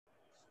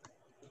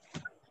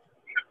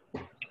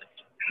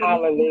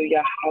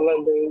Hallelujah.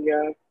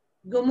 Hallelujah.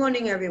 Good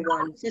morning,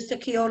 everyone. Sister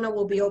Kiona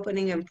will be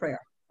opening in prayer.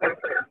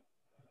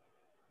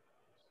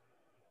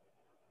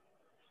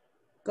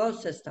 Go,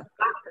 sister.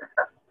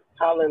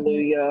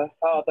 Hallelujah.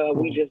 Father,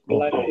 we just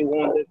bless you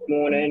on this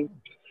morning.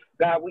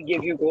 God, we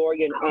give you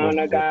glory and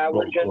honor, God.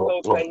 We're just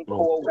so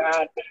thankful, oh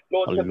God,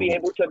 Lord, to be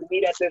able to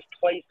meet at this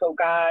place, oh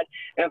God.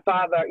 And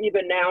Father,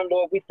 even now,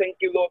 Lord, we thank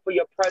you, Lord, for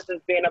your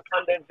presence being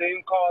upon the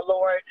Zoom call,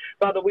 Lord.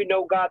 Father, we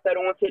know, God, that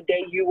on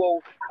today you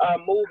will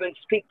move and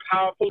speak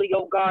powerfully,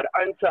 oh God,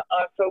 unto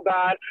us, oh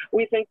God.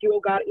 We thank you, oh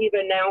God,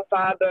 even now,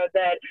 Father,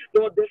 that,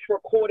 Lord, this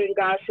recording,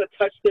 God, should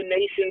touch the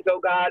nations, oh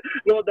God.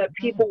 Lord, that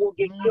people will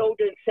get healed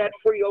and set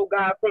free, oh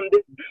God, from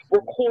this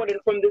recording,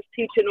 from this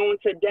teaching on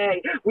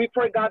today. We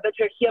pray, God, that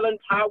your healing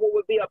power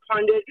will be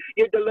upon it.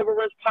 Your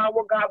deliverance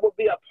power, God, will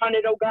be upon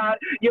it, oh God.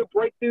 Your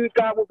breakthroughs,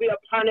 God, will be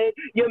upon it.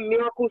 Your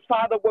miracles,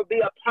 Father, will be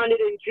upon it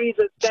in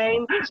Jesus'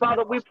 name.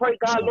 Father, we pray,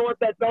 God, Lord,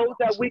 that those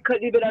that we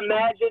could even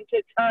imagine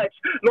to touch,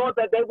 Lord,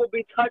 that they will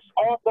be touched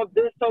off of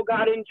this, oh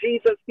God, in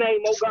Jesus'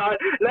 name, oh God.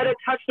 Let it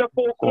touch the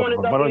four corners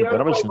of the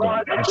earth, oh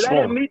God. Let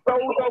it meet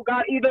those, oh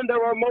God, even the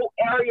remote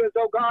areas,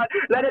 oh God.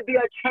 Let it be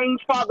a change,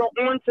 Father,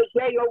 on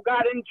today, oh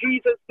God, in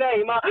Jesus'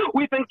 name.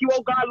 We thank you,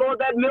 oh God, Lord,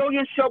 that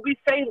millions shall be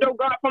saved, oh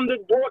God, from this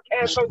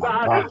broadcast, oh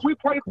God. We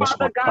pray,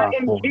 Father God,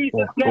 in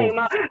Jesus' name.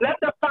 Let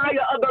the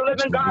fire of the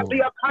living God be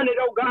upon it,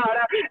 oh God.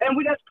 And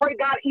we just pray,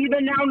 God,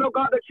 even now, oh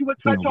God, that you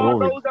would touch all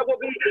those that will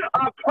be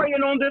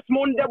praying on this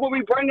morning, that will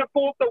be bringing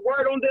forth the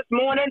word on this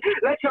morning.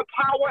 Let your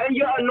power and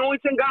your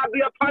anointing, God,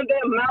 be upon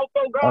their mouth,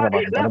 oh God.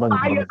 Let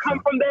fire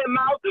come from their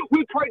mouth.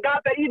 We pray,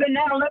 God, that even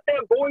now, let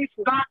their voice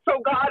box,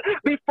 oh God,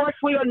 be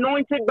freshly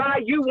anointed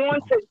by you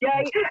on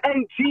today.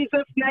 In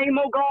Jesus' name,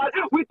 oh God.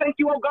 We thank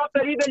you, oh God,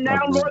 that even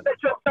now, Lord, that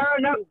you're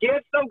stirring up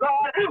gifts, oh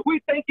God. We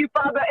thank you,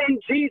 Father, in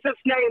Jesus'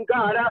 name,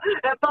 God.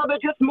 And Father,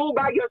 just move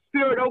by your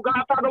spirit, oh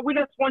God. Father, we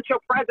just want your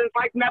presence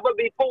like never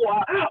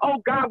before. Oh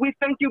God, we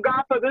thank you,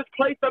 God, for this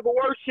place of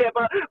worship,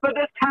 for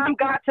this time,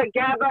 God, to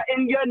gather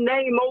in your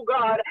name, oh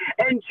God.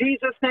 In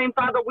Jesus' name,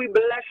 Father, we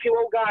bless you,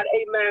 oh God.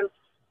 Amen.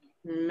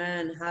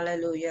 Amen.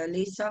 Hallelujah.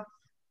 Lisa?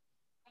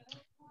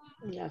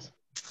 Yes.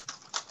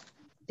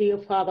 Dear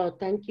Father,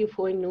 thank you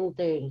for a new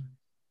day.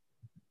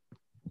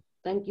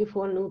 Thank you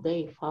for a new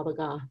day, Father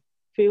God,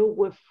 filled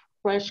with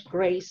fresh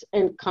grace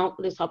and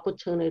countless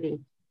opportunity.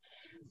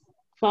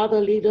 Father,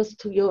 lead us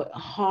to your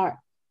heart,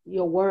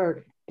 your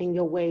word, and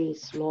your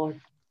ways, Lord,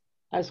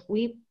 as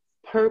we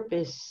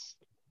purpose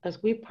to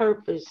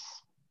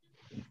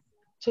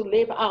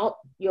live out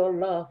your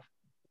love,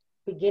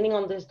 beginning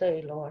on this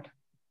day, Lord.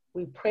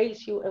 We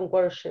praise you and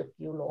worship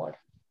you, Lord.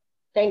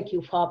 Thank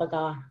you, Father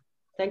God.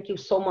 Thank you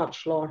so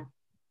much, Lord.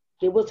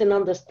 Give us an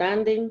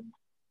understanding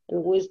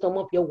and wisdom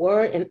of your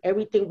word and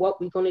everything what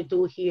we're going to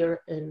do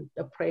here in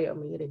the prayer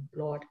meeting,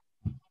 Lord.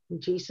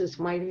 In Jesus'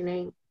 mighty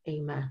name,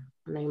 amen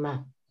and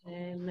amen.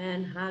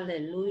 Amen.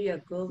 Hallelujah.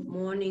 Good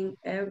morning,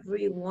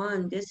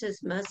 everyone. This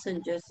is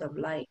Messengers of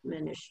Light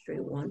Ministry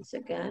once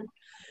again.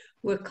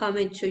 We're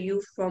coming to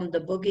you from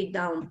the Boogie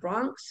Down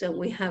Bronx, and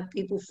we have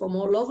people from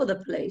all over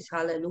the place.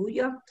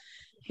 Hallelujah.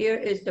 Here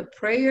is the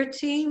prayer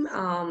team,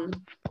 and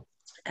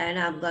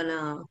I'm going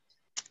to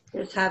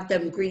just have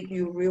them greet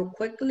you real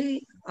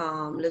quickly.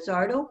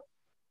 Lizardo.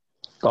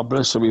 God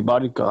bless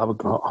everybody. God have a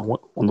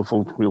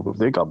wonderful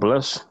day. God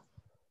bless.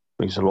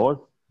 Praise the Lord.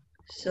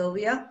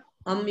 Sylvia,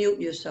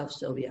 unmute yourself,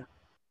 Sylvia.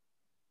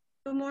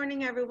 Good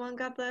morning, everyone.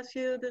 God bless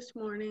you this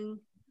morning.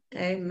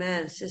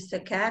 Amen. Sister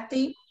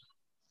Kathy.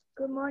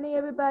 Good morning,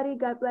 everybody.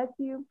 God bless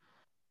you.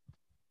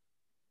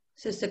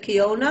 Sister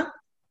Kiona.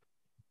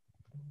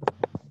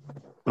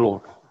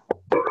 Lord.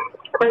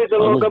 Praise the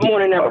Lord. Good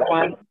morning,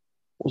 everyone.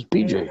 What's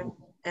BJ? Amen.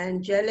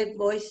 Angelic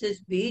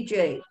Voices,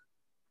 BJ.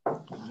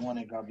 Good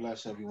morning. God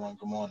bless everyone.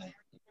 Good morning.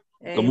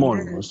 Amen. Good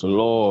morning, Mr.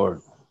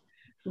 Lord.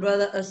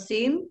 Brother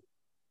Asim.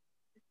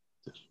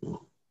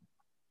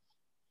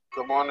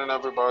 Good morning,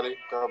 everybody.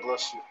 God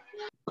bless you.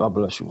 God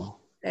bless you.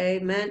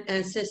 Amen.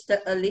 And Sister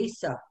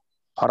Elisa.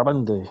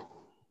 Arabande.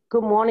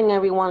 Good morning,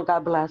 everyone.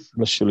 God bless.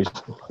 Bless you,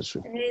 Lisa. Bless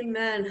you.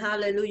 Amen.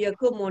 Hallelujah.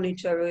 Good morning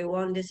to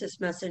everyone. This is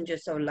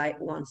Messengers of Light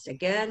once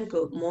again.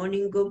 Good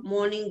morning. Good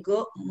morning.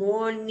 Good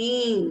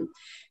morning.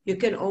 You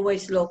can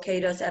always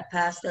locate us at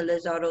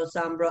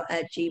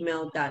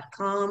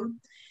pastorlizardozambro@gmail.com.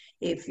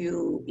 If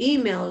you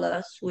email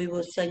us, we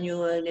will send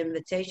you an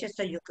invitation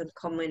so you can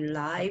come in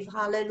live.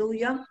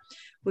 Hallelujah.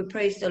 We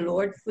praise the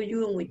Lord for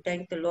you, and we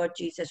thank the Lord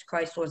Jesus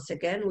Christ once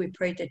again. We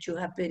pray that you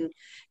have been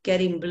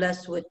getting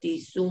blessed with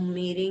these Zoom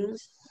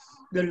meetings.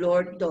 The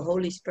Lord, the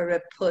Holy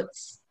Spirit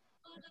puts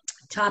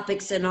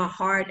topics in our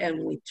heart,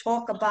 and we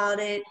talk about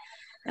it,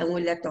 and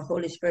we let the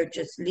Holy Spirit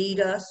just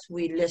lead us.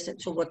 We listen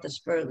to what the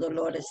Spirit of the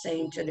Lord is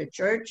saying to the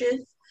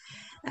churches.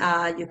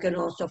 You can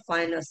also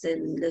find us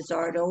in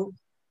Lizardo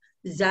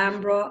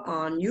Zambra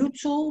on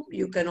YouTube.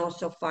 You can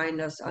also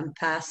find us on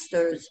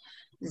Pastors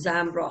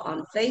Zambra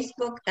on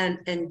Facebook, and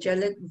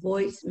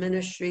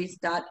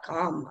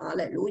AngelicVoiceMinistries.com.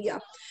 Hallelujah.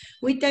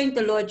 We thank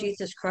the Lord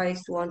Jesus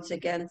Christ once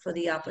again for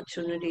the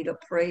opportunity to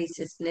praise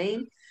his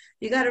name.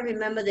 You got to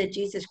remember that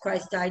Jesus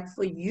Christ died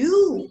for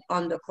you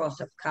on the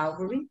cross of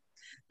Calvary.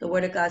 The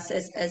word of God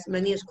says, as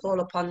many as call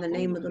upon the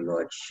name of the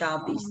Lord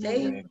shall be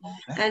saved.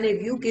 And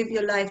if you give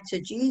your life to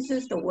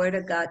Jesus, the word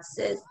of God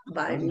says,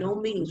 by no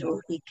means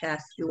will he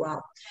cast you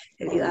out.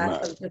 If you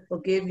ask him to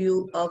forgive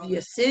you of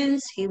your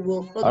sins, he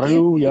will forgive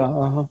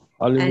you.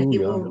 And he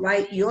will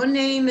write your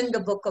name in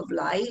the book of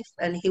life,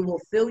 and he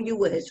will fill you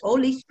with his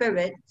Holy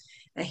Spirit,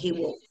 and he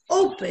will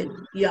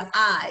open your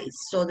eyes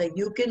so that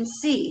you can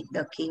see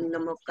the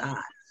kingdom of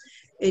God.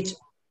 It's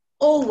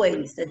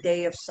always the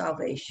day of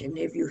salvation.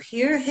 If you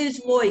hear his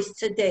voice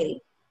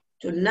today,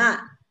 do not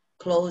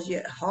close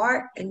your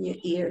heart and your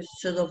ears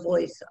to the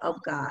voice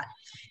of God.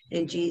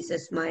 In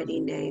Jesus' mighty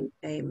name,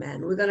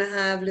 amen. We're going to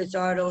have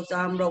Lizardo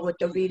Zambra with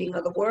the reading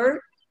of the word.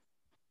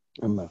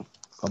 Amen.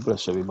 God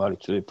bless everybody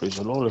today. Praise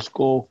the Lord. Let's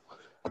go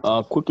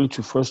quickly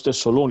to 1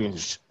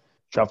 Thessalonians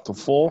chapter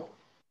 4,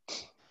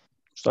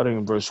 starting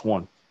in verse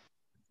 1.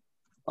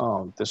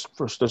 This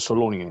 1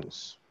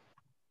 Thessalonians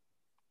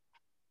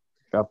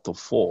chapter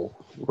 4,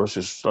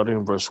 starting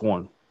in verse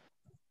 1.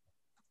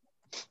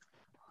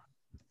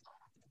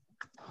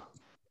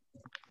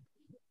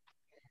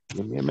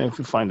 Amen. If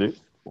you find it,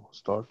 we'll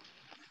start.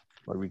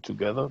 We'll read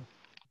together.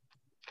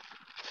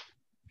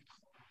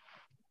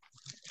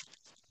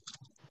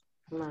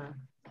 Amen.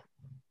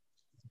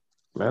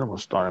 Amen. We'll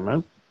start,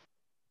 amen.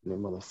 In the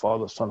name of the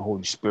Father, Son,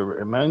 Holy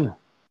Spirit, amen.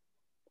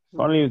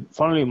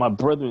 Finally, my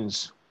brethren,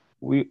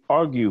 we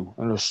argue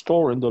and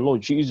restore in the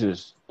Lord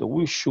Jesus that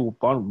we should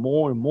abound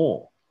more and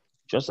more,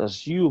 just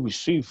as you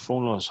receive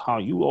from us how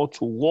you ought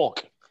to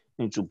walk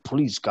and to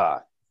please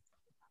God.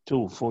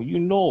 2, for you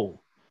know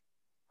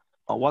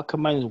what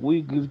commands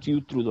we give to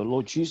you through the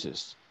Lord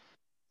Jesus.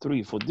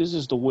 3, for this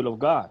is the will of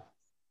God,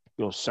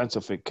 your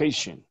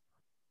sanctification,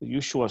 that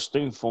you should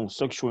abstain from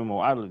sexual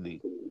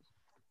immorality.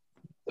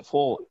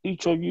 4,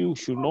 each of you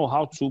should know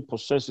how to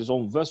possess his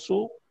own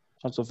vessel,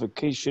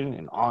 sanctification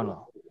and honor.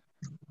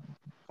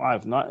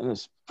 5, not in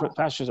his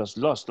passions as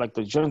lust, like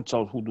the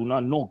Gentiles who do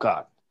not know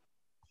God.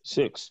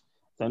 6,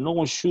 that no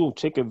one should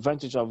take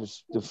advantage of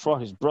defraud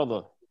his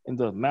brother in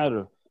the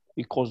matter,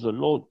 because the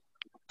Lord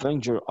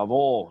avenger of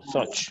all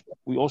such.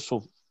 We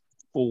also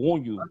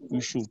forewarn you,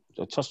 you should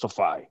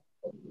testify.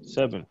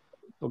 7,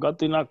 for God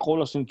did not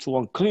call us into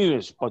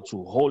uncleanness, but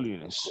to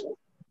holiness.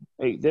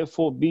 8,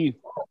 therefore be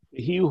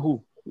he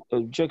who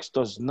rejects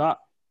does not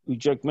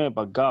reject man,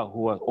 but God,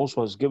 who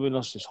also has given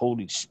us his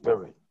Holy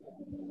Spirit.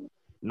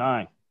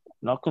 9,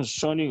 not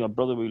concerning a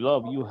brother we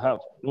love, you have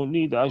no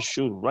need that I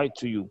should write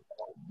to you,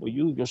 but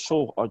you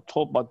yourself are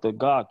taught by the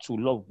God to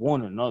love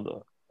one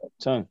another.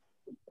 10,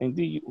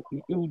 indeed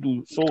you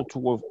do so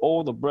toward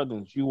all the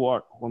brethren you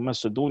are from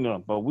Macedonia,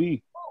 but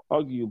we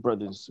argue,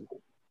 brethren,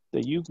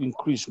 that you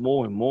increase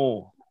more and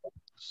more.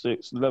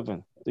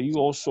 11, that you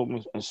also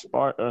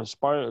aspire a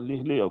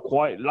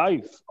quiet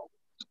life,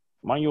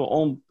 mind your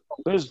own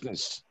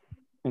business,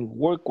 and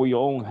work with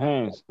your own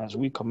hands as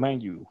we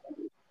command you.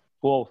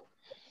 12,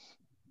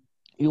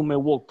 you may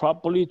walk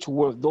properly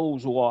toward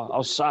those who are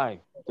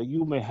outside, that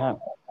you may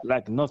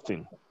lack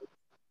nothing.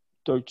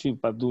 13,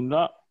 but I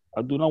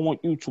do not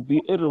want you to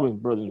be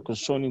ignorant, brethren,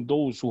 concerning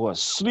those who are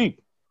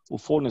asleep, who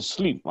fall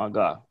asleep, my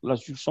God,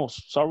 lest you so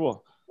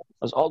sorrow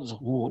as others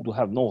who do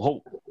have no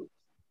hope.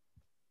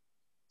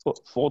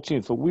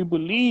 14, for we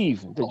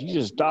believe that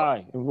Jesus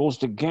died and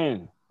rose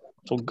again,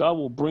 so God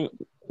will bring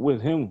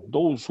with him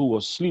those who are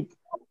asleep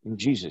in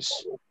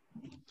Jesus.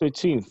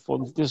 15, for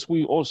this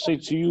we all say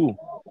to you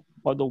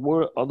by the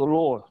word of the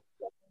Lord,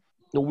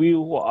 that we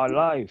who are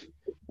alive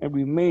and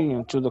remain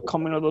until the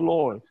coming of the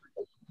Lord.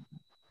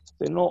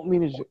 They not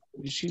mean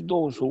you see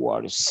those who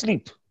are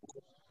asleep.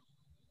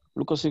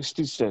 Luke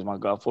 16 says, my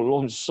God, for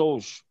Lord's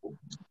souls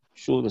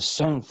shall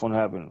descend from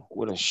heaven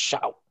with a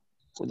shout,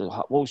 with the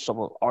voice of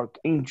an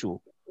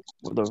archangel,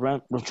 with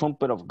the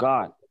trumpet of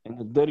God, and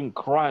the dead in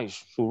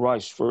Christ shall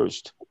rise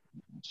first.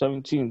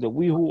 17, that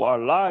we who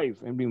are alive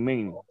and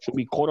remain should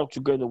be caught up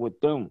together with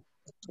them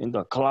in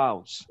the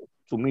clouds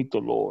to meet the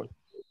Lord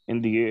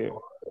in the air.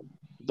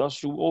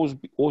 Thus you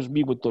always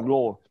be with the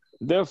Lord.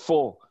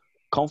 Therefore,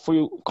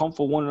 comfort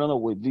one another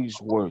with these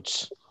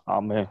words.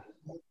 Amen.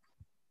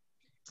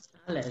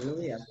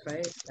 Hallelujah.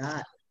 Praise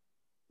God.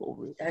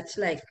 That's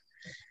like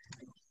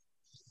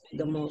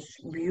the most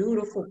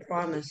beautiful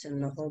promise in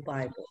the whole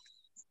Bible.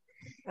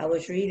 I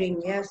was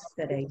reading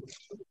yesterday.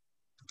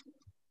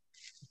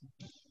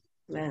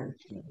 Man.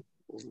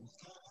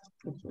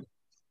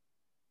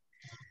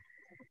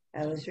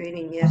 I was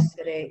reading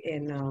yesterday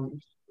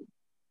in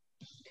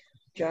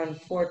John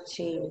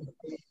 14,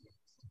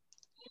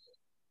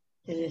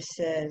 and it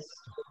says,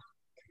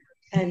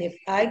 and if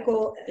I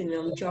go,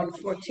 in John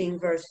 14,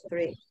 verse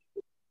 3,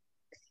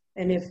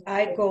 and if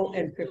I go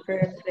and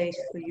prepare a place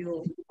for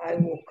you, I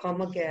will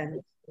come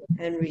again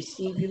and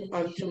receive you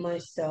unto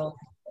myself,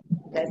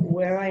 that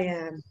where I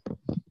am,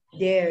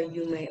 there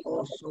you may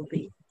also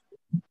be.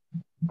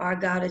 Our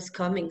God is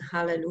coming.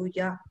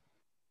 Hallelujah.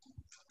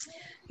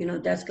 You know,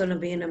 that's going to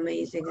be an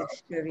amazing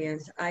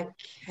experience. I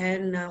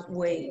cannot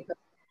wait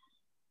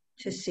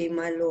to see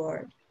my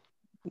Lord.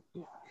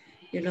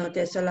 You know,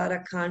 there's a lot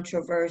of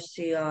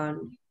controversy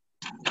on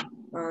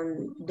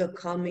the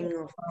coming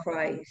of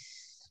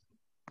Christ.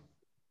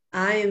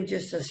 I am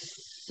just a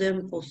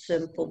simple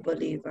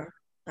believer.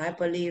 I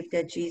believe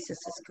that Jesus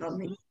is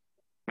coming.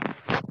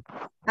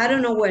 I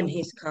don't know when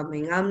he's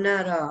coming. I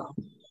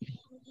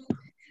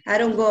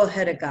don't go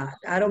ahead of God.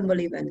 I don't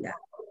believe in that.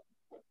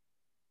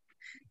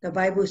 The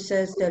Bible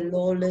says that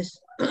lawless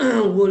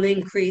will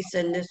increase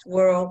in this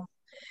world,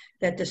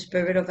 that the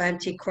spirit of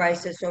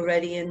Antichrist is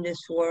already in this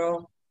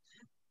world.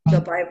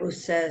 The Bible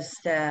says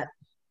that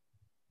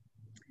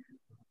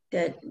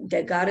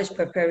God is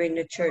preparing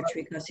the church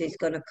because he's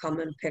going to come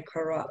and pick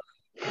her up.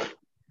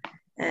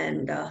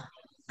 And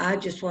I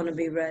just want to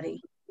be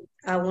ready.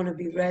 I want to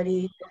be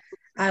ready.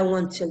 I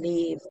want to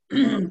leave.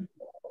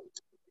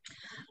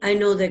 I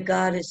know that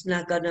God is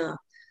not going to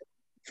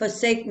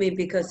forsake me,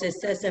 because it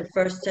says in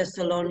 1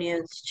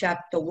 Thessalonians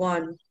chapter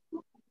 1,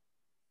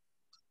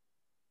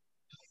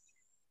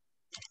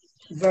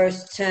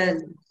 verse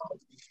 10,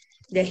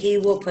 that he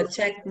will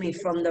protect me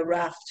from the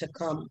wrath to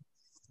come.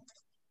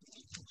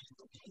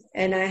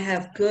 And I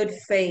have good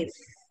faith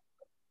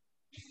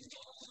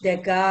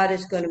that God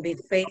is going to be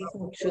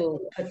faithful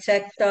to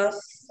protect us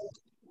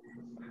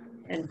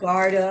and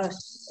guard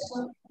us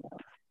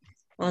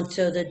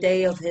until the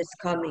day of his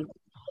coming.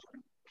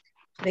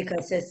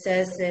 Because it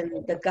says in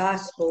the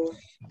Gospels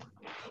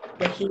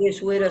that he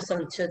is with us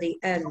until the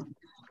end.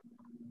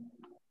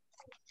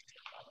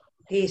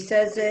 He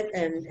says it,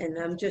 and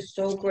I'm just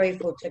so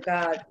grateful to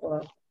God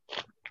for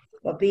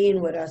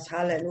being with us.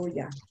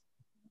 Hallelujah.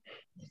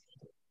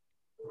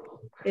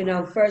 You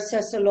know, 1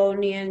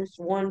 Thessalonians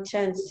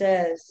 1:10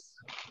 says,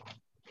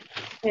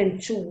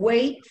 and to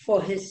wait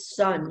for his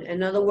son.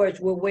 In other words,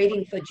 we're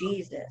waiting for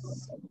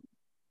Jesus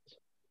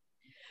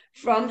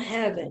from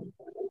heaven,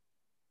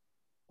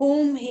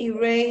 whom he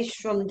raised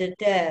from the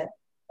dead,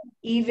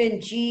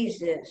 even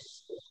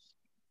Jesus,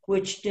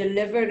 which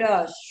delivered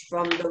us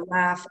from the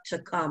wrath to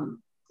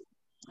come.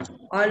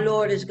 Our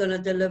Lord is going to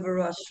deliver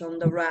us from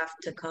the wrath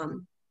to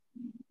come.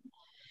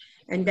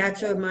 And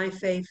that's where my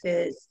faith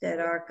is, that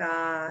our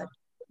God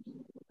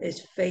is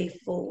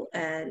faithful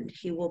and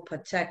he will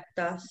protect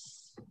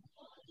us.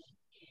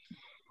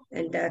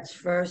 And that's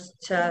 1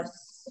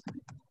 Thess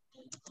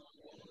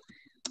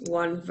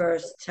 1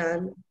 verse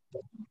 10.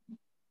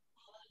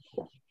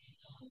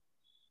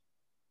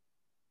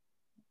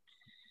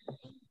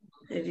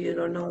 If you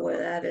don't know where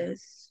that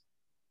is.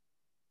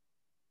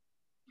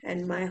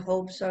 And my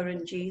hopes are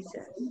in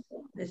Jesus.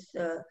 This,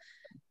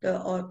 the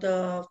author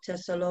of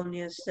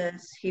Thessalonians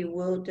says he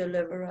will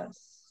deliver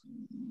us.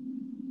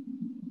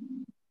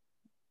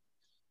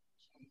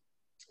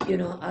 You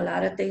know, a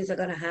lot of things are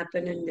going to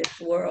happen in this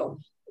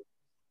world.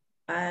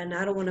 And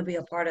I don't want to be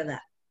a part of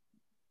that.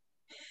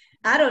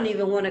 I don't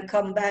even want to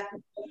come back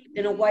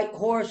in a white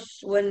horse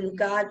when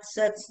God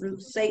sets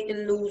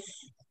Satan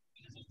loose.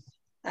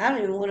 I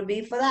don't even want to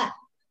be for that.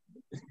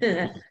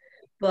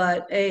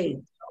 But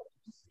hey,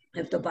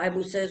 if the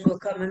Bible says we're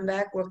coming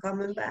back, we're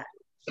coming back.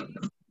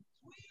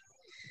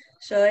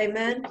 So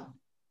amen.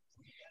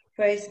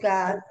 Praise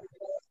God.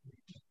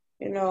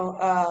 You know,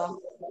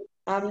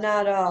 I'm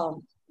not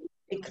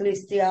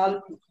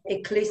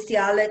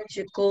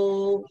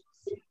ecclesiological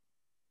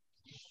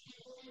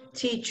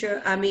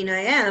teacher. I mean,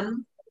 I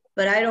am,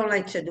 but I don't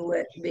like to do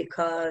it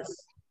because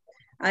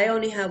I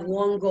only have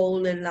one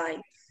goal in life,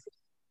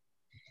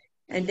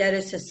 and that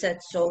is to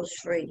set souls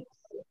free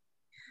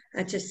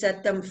and to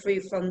set them free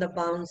from the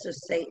bounds of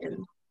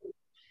Satan.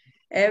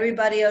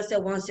 Everybody else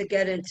that wants to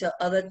get into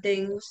other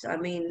things, I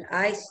mean,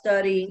 I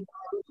study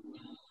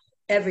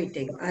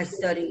everything. I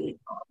study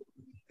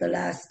the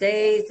last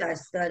days, I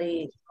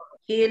study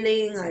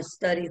healing, I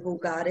study who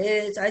God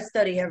is, I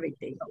study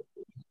everything.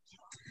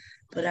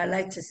 But I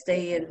like to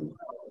stay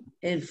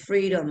in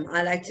freedom.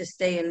 I like to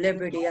stay in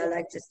liberty. I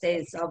like to stay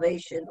in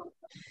salvation.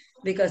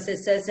 Because it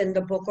says in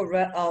the book of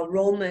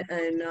Romans,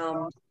 and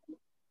I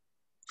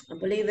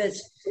believe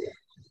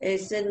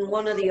it's in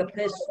one of the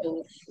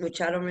epistles,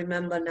 which I don't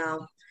remember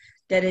now,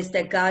 that is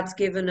that God's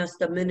given us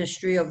the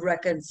ministry of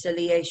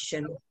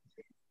reconciliation.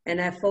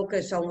 And I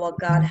focus on what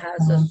God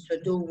has us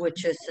to do,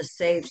 which is to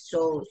save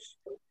souls.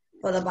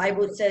 For the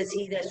Bible says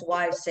he that's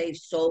wise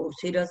saves souls.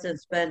 He doesn't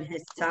spend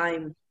his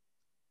time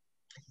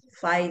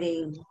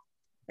fighting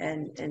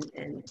and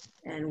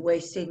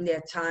wasting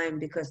their time,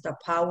 because the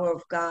power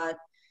of God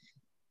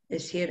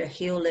is here to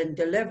heal and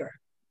deliver.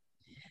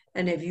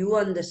 And if you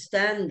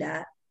understand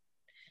that,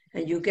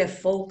 and you get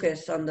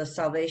focused on the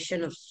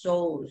salvation of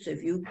souls,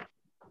 if you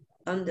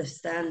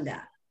understand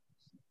that,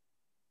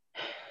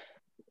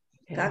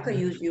 God could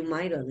use you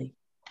mightily.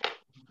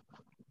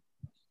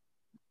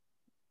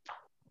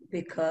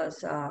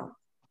 Because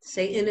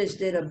Satan has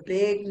did a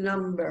big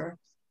number,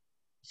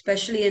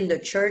 especially in the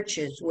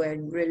churches where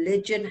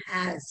religion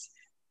has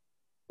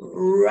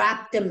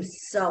wrapped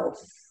himself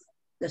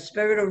the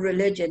spirit of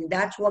religion.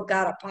 That's what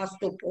got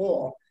Apostle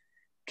Paul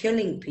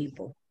killing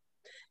people.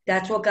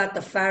 That's what got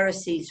the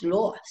Pharisees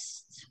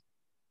lost,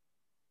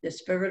 the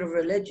spirit of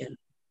religion.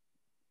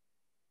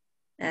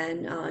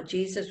 And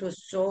Jesus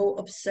was so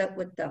upset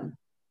with them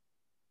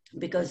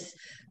because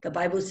the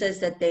Bible says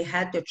that they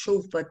had the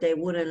truth, but they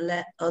wouldn't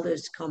let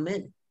others come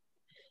in.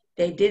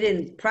 They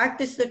didn't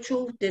practice the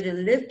truth,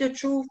 didn't live the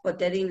truth, but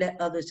they didn't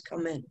let others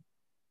come in.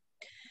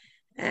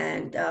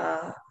 And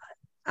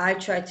I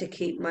try to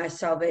keep my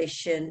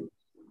salvation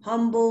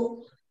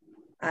humble.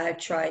 I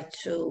try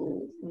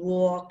to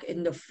walk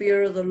in the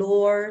fear of the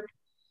Lord,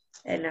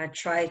 and I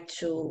try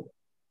to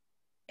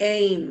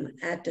aim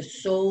at the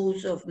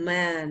souls of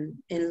man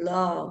in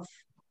love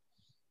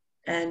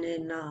and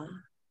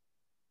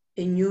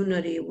in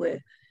unity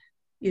with,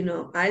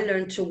 I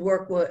learned to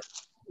work with,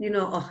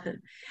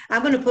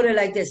 I'm going to put it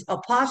like this.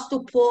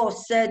 Apostle Paul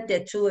said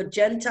that to a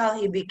Gentile,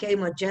 he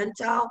became a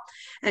Gentile,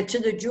 and to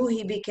the Jew,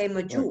 he became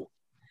a Jew.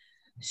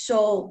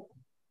 So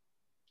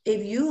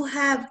if you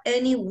have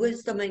any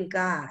wisdom in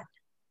God,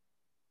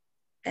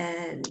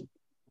 and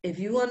if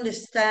you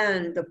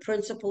understand the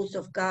principles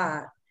of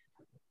God,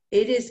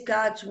 it is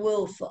God's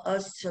will for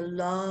us to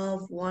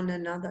love one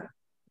another.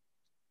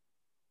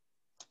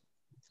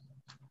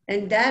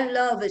 And that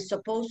love is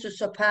supposed to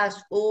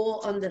surpass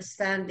all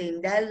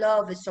understanding. That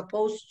love is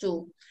supposed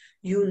to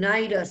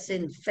unite us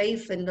in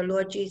faith in the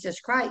Lord Jesus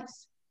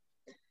Christ.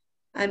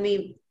 I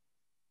mean,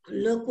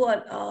 look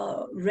what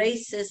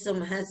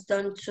racism has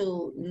done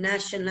to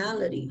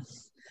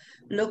nationalities.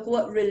 Look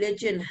what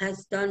religion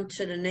has done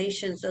to the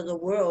nations of the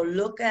world.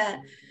 Look at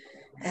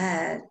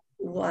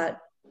what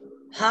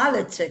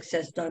politics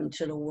has done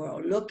to the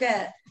world. Look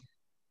at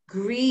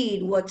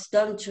greed, what's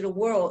done to the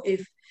world.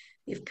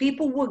 If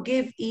people would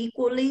give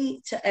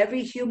equally to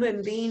every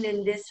human being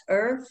in this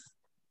earth,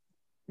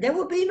 there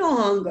would be no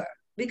hunger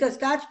because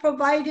God's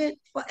provided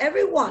for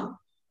everyone,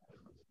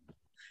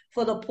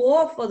 for the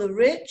poor, for the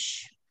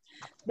rich.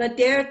 But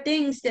there are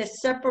things that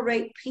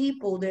separate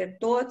people, their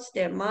thoughts,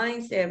 their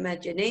minds, their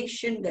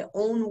imagination, their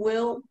own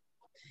will.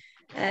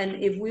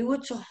 And if we were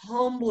to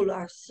humble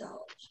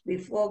ourselves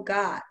before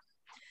God,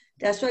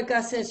 that's why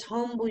God says,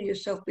 humble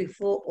yourself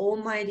before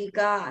Almighty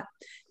God,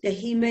 that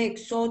he may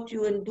exalt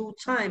you in due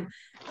time.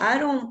 I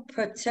don't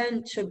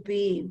pretend to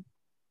be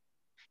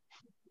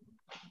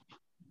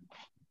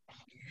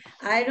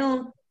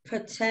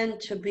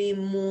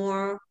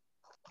more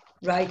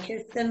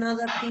righteous than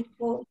other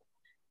people.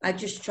 I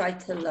just try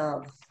to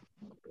love.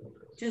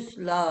 Just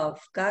love.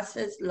 God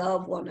says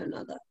love one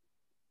another.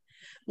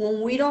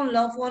 When we don't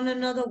love one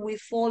another, we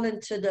fall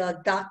into the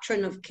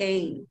doctrine of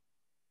Cain.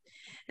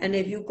 And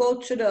if you go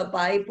to the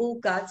Bible,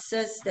 God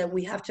says that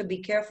we have to be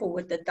careful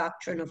with the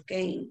doctrine of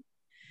Cain,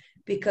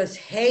 because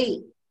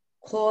hate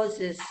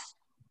causes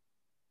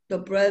the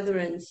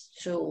brethren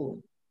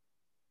to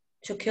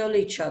kill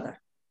each other.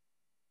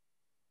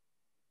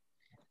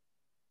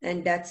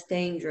 And that's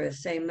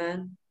dangerous,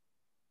 amen?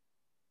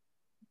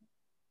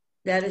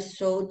 That is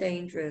so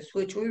dangerous,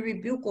 which we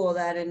rebuke all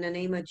that in the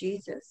name of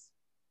Jesus.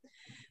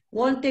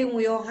 One thing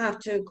we all have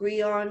to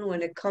agree on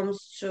when it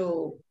comes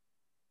to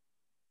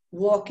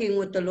walking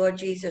with the Lord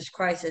Jesus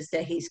Christ is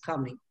that he's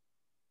coming.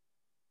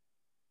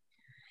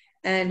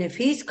 And if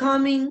he's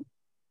coming,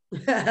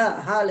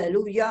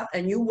 hallelujah,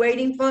 and you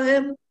waiting for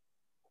him,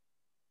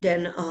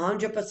 then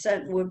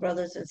 100% we're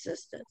brothers and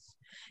sisters.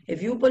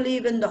 If you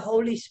believe in the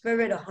Holy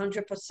Spirit,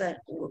 100%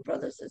 we're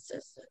brothers and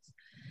sisters.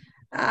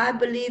 I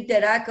believe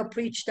that I could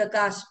preach the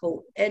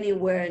gospel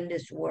anywhere in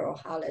this world.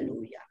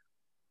 Hallelujah.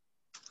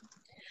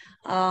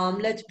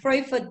 Let's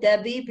pray for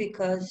Debbie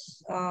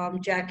because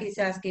Jackie's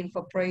asking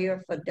for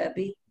prayer for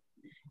Debbie.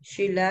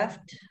 She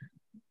left.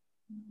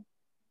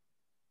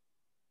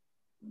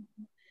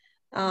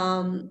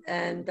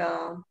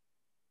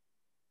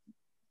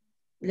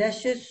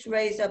 Let's just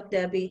raise up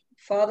Debbie.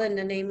 Father, in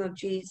the name of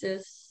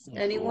Jesus,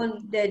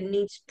 anyone that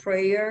needs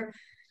prayer,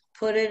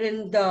 put it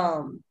in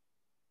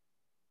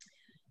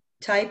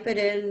type it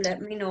in, let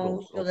me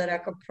know so that I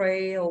could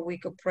pray, or we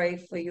could pray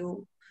for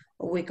you,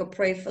 or we could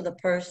pray for the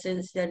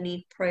persons that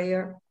need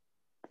prayer.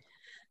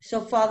 So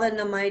Father, in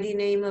the mighty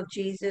name of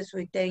Jesus,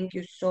 we thank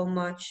you so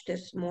much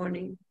this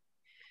morning.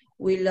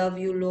 We love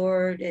you,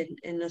 Lord,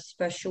 in a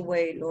special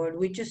way, Lord.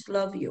 We just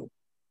love you.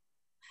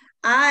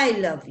 I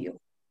love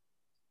you.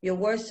 Your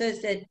word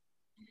says that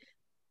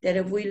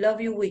if we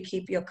love you, we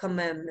keep your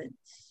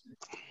commandments.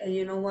 And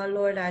you know what,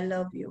 Lord? I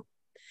love you.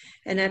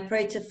 And I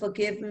pray to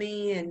forgive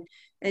me and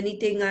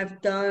anything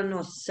I've done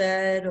or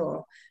said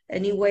or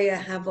any way I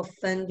have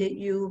offended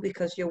you,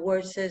 because your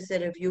word says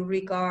that if you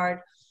regard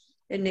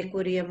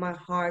iniquity in my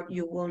heart,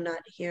 you will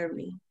not hear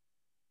me.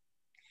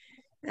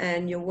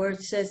 And your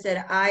word says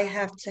that I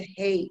have to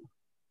hate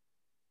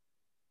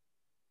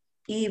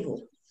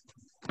evil.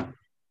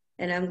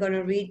 And I'm going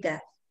to read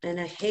that. And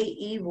I hate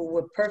evil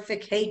with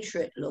perfect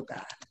hatred, Lord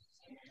God.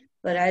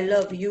 But I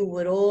love you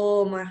with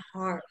all my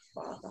heart,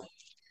 Father,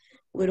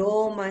 with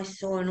all my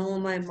soul and all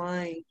my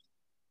mind.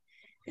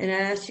 And I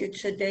ask you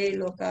today,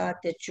 Lord God,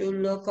 that you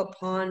look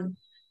upon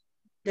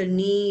the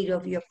need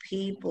of your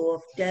people,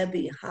 of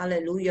Debbie,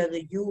 hallelujah,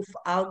 the youth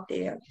out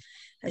there,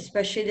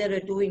 especially that are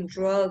doing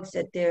drugs,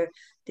 that they're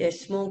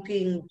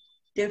smoking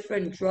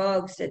different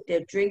drugs, that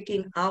they're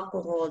drinking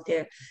alcohol,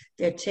 they're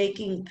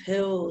taking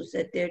pills,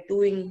 that they're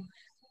doing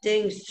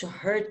things to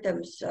hurt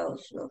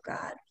themselves, Lord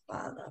God,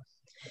 Father.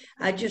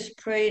 I just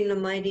pray in the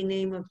mighty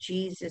name of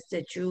Jesus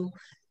that you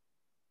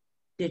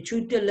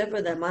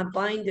deliver them. I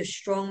bind the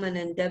strongman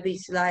in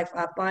Debbie's life.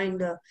 I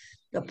bind the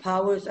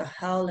powers of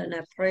hell, and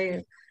I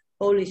pray,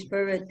 Holy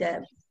Spirit,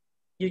 that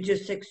you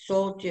just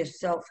exalt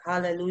yourself,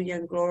 hallelujah,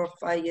 and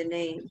glorify your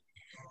name.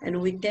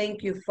 And we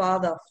thank you,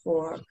 Father,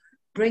 for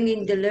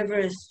bringing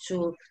deliverance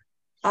to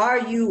our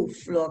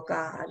youth, Lord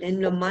God,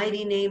 in the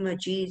mighty name of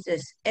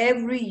Jesus.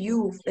 Every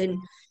youth in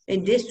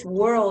this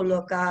world,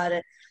 Lord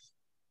God,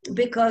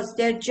 because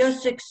they're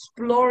just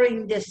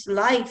exploring this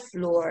life,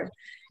 Lord,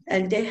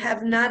 and they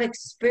have not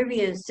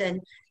experienced,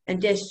 and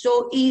they're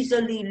so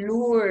easily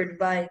lured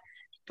by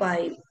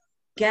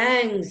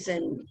gangs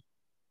and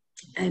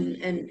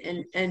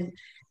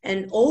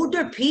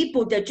older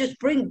people that just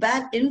bring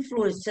bad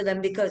influence to them,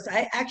 because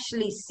I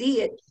actually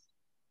see it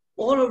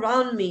all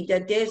around me,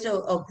 that there's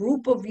a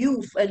group of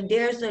youth and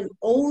there's an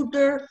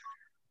older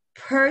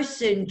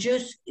person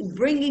just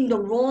bringing the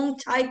wrong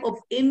type of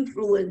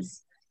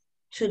influence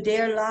to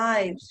their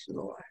lives,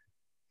 Lord.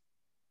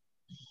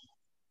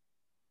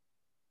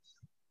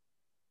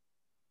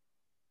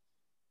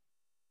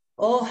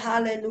 Oh,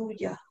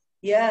 hallelujah.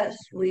 Yes,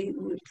 we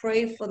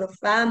pray for the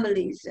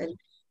families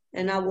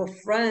and our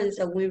friends,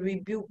 and we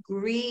rebuke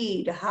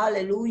greed,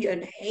 hallelujah,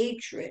 and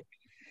hatred.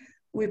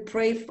 We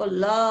pray for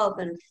love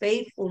and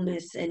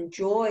faithfulness and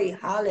joy,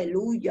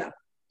 hallelujah.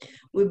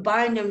 We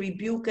bind and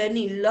rebuke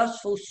any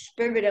lustful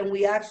spirit, and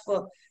we ask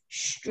for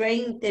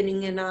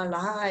strengthening in our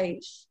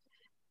lives.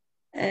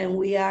 And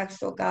we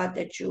ask, oh God,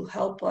 that you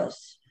help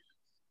us,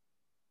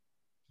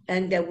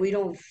 and that we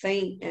don't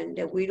faint, and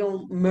that we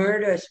don't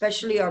murder,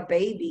 especially our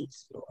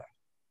babies, Lord.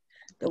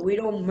 That we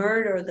don't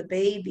murder the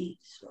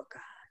babies, Lord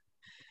God.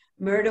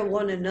 Murder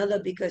one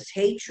another, because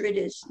hatred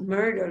is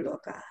murder,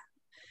 Lord God.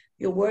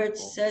 Your word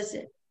says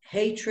it.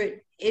 Hatred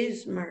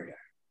is murder.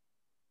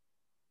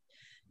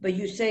 But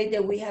you say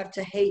that we have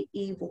to hate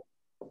evil.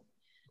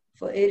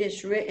 For it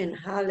is written,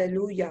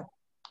 hallelujah,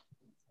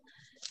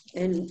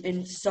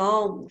 in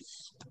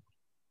Psalms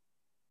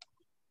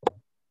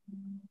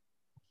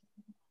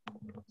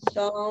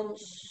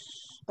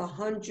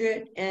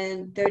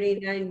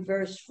 139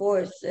 verse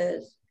 4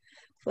 says,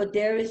 for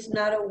there is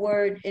not a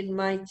word in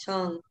my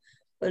tongue,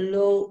 but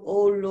lo,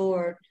 O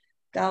Lord,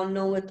 thou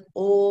knowest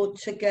all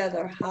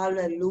together.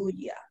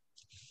 Hallelujah.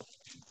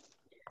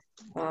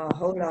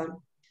 Hold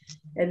on.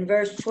 In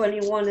verse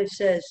 21 it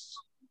says,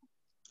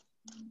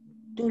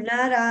 do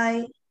not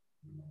I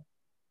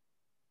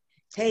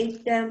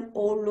hate them,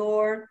 O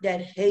Lord,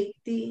 that hate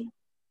thee?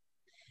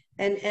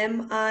 And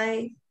am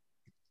I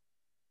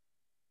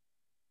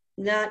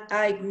not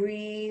I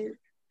grieve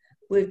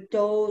with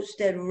those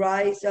that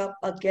rise up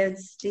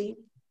against thee?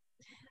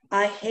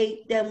 I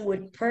hate them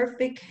with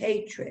perfect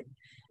hatred.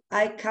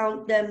 I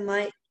count them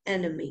my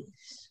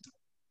enemies.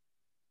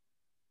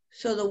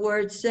 So the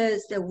word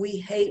says that we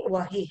hate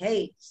what he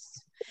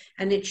hates.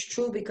 And it's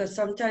true, because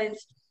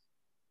sometimes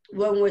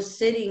when we're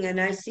sitting and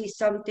I see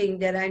something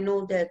that I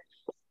know that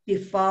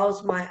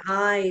defiles my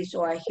eyes,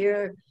 or I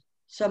hear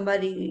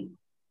somebody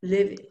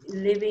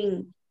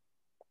living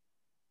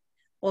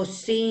or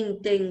seeing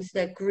things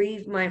that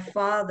grieve my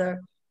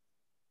Father,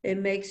 it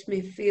makes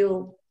me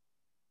feel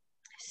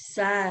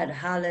sad.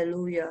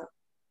 Hallelujah.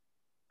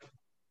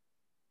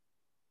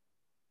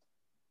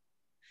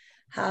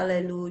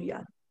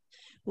 Hallelujah.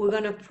 We're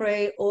going to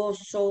pray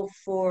also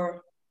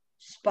for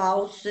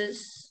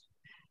spouses,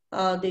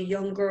 the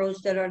young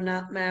girls that are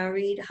not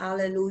married.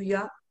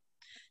 Hallelujah.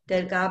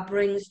 That God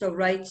brings the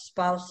right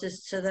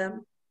spouses to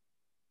them.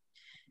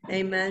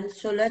 Amen.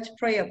 So let's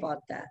pray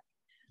about that.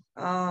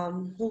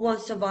 Who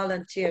wants to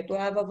volunteer? Do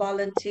I have a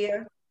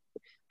volunteer?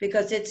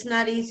 Because it's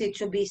not easy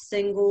to be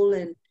single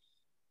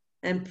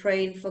and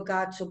praying for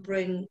God to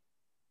bring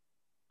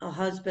a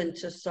husband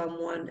to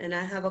someone. And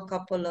I have a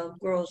couple of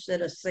girls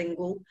that are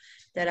single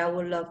that I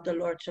would love the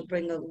Lord to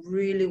bring a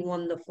really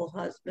wonderful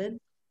husband.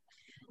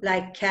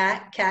 Like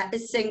Kat. Kat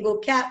is single.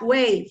 Kat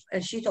wave.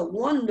 And she's a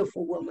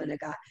wonderful woman of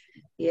God.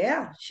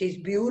 Yeah, she's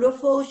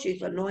beautiful.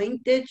 She's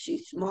anointed.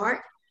 She's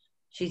smart.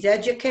 She's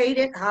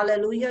educated.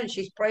 Hallelujah. And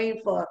she's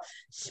praying for a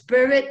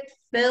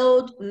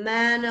spirit-filled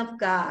man of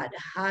God.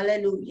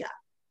 Hallelujah.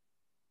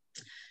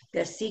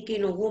 They're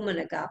seeking a woman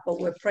of God, but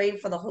we're praying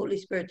for the Holy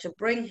Spirit to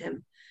bring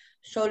him.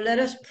 So let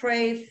us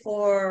pray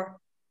for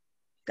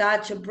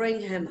God to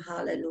bring him.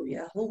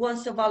 Hallelujah. Who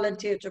wants to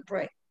volunteer to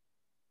pray?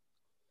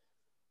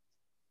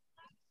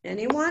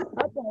 Anyone?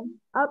 Okay,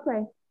 I'll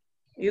pray.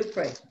 You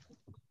pray.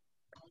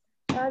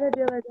 Father,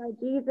 dear Lord God,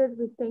 Jesus,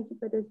 we thank you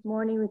for this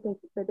morning. We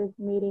thank you for this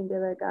meeting,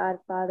 dear Lord God,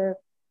 Father.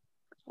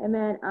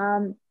 Amen.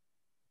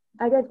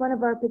 I guess one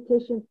of our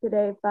petitions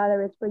today,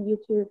 Father, is for you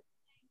to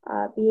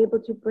be able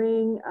to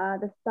bring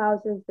the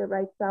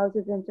right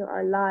spouses into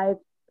our lives,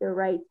 the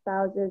right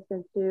spouses,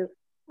 and to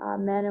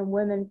men and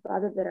women,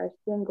 Father, that are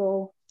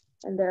single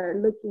and they're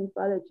looking,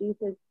 Father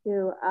Jesus,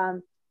 to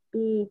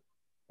be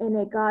in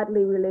a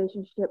godly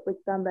relationship with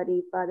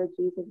somebody, Father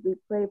Jesus. We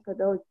pray for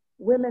those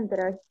women that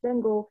are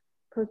single,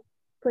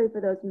 pray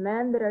for those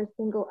men that are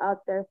single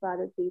out there,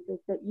 Father Jesus,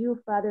 that you,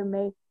 Father,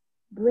 may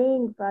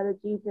bring, Father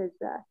Jesus,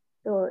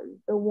 the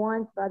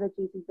ones, Father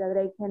Jesus, that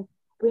they can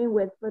bring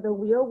with. For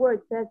your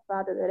word says,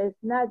 Father, that it's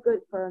not good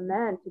for a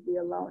man to be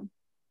alone.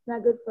 It's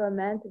not good for a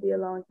man to be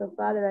alone. So,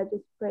 Father, I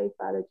just pray,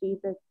 Father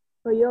Jesus,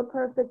 for your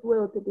perfect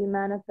will to be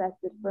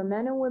manifested for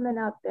men and women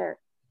out there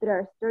that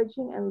are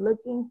searching and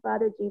looking,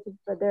 Father Jesus,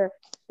 for their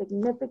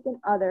significant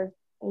other.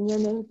 In your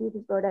name,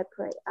 Jesus, Lord, I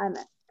pray.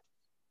 Amen.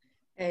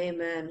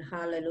 Amen.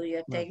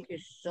 Hallelujah. Thank you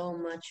so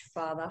much,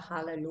 Father.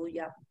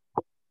 Hallelujah.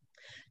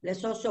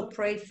 Let's also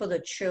pray for the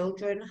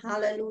children.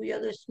 Hallelujah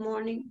this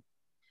morning.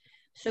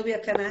 Sylvia,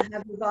 can I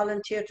have you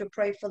volunteer to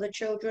pray for the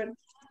children?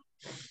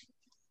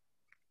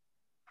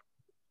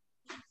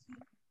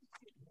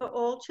 For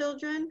all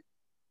children?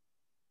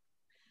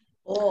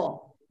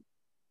 All.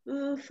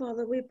 Oh,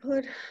 Father, we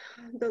put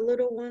the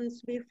little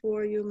ones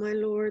before you, my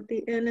Lord,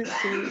 the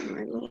innocent,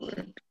 my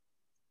Lord.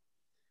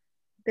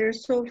 They're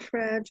so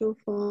fragile,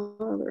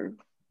 Father,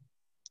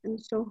 and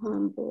so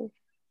humble.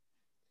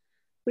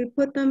 We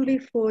put them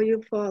before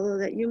you, Father,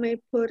 that you may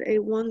put a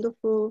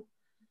wonderful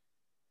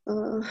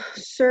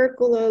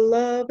circle of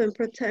love and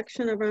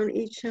protection around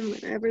each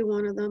and every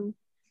one of them.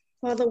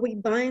 Father, we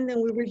bind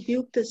and we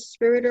rebuke the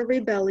spirit of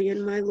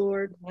rebellion, my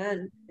Lord.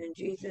 Amen. In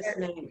Jesus'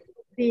 name.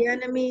 The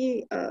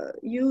enemy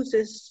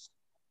uses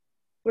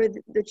for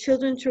the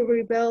children to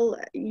rebel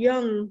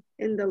young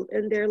in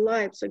their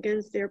lives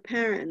against their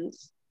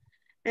parents.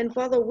 And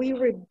Father, we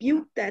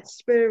rebuke that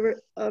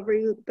spirit of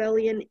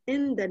rebellion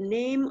in the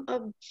name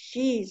of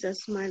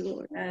Jesus, my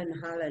Lord. And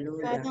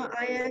hallelujah. Father,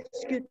 I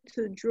ask you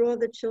to draw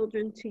the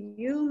children to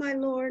you, my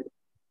Lord.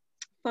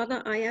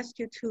 Father, I ask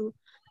you to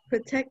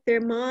protect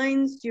their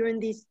minds during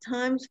these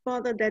times,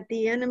 Father, that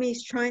the enemy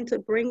is trying to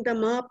bring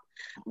them up,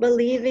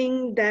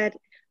 believing that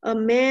a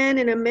man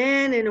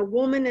and a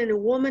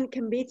woman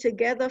can be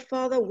together,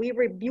 Father. We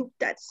rebuke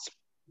that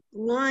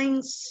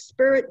lying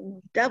spirit,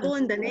 devil,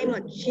 in the name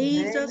of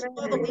Jesus.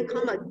 Father, we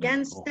come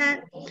against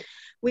that.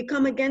 We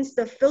come against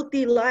the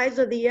filthy lies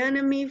of the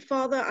enemy,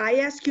 Father. I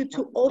ask you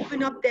to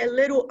open up their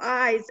little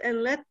eyes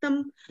and let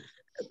them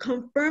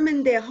confirm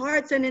in their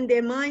hearts and in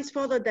their minds,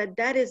 Father, that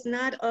that is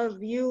not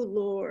of you,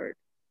 Lord.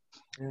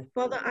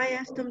 Father, I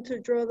ask them to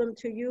draw them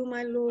to you,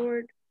 my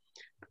Lord.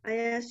 I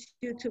ask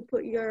you to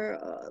put your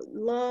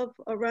love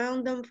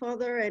around them,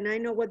 Father, and I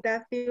know what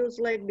that feels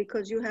like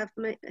because you have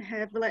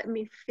let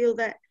me feel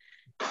that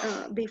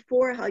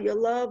before, how your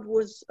love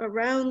was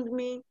around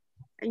me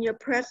and your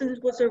presence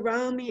was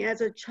around me as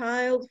a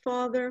child,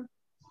 Father.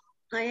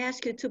 I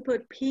ask you to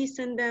put peace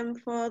in them,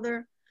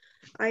 Father.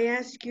 I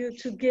ask you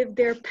to give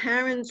their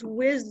parents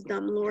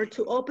wisdom, Lord,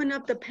 to open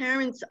up the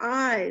parents'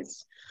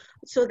 eyes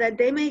so that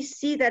they may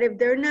see that if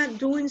they're not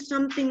doing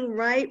something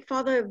right,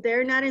 Father, if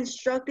they're not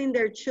instructing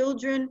their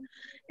children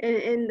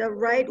in the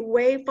right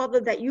way,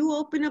 Father, that you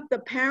open up the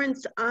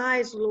parents'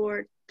 eyes,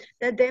 Lord,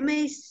 that they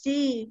may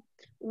see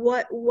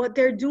what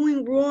they're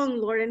doing wrong,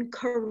 Lord, and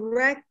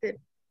correct it,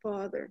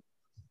 Father.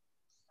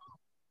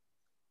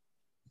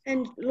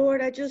 And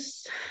Lord, I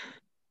just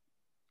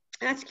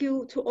ask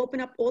you to open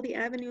up all the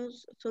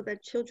avenues so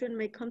that children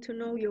may come to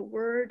know your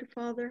word,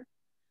 Father.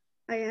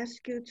 I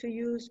ask you to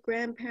use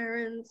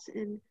grandparents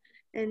and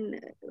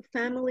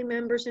family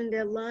members in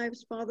their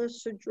lives, Father,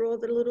 to draw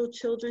the little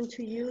children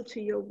to you,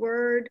 to your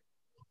word,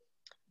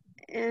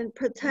 and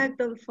protect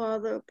them,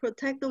 Father.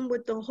 Protect them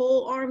with the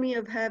whole army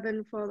of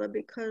heaven, Father,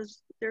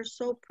 because they're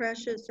so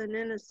precious and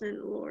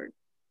innocent, Lord,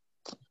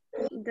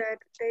 that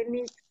they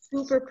need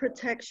super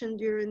protection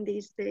during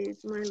these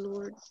days, my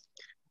Lord.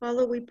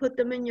 Father, we put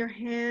them in your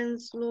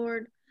hands,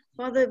 Lord.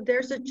 Father, if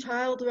there's a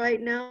child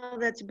right now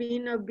that's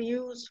being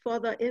abused,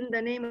 Father, in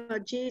the name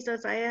of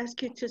Jesus, I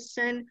ask you to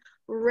send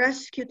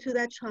rescue to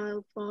that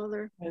child,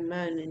 Father.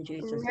 Amen. In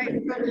Jesus' right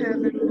name. from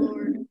heaven,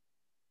 Lord.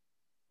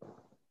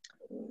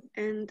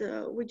 And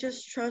we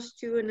just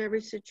trust you in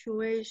every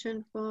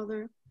situation,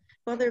 Father.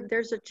 Father, if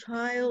there's a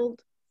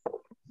child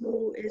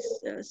who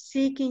is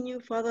seeking you,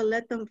 Father,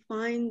 let them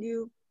find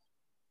you.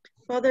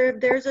 Father, if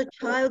there's a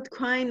child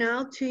crying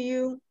out to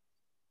you,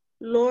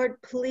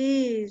 Lord,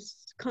 please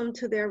come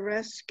to their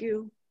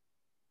rescue.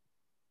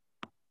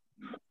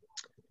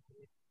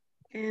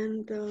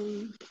 And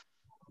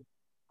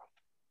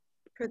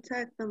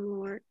protect them,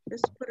 Lord.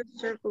 Just put a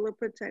circle of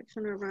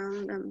protection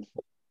around them.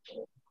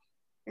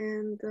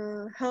 And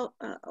help,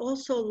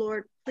 also,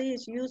 Lord,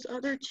 please use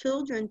other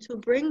children to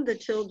bring the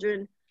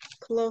children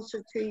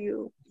closer to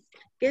you.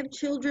 Give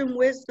children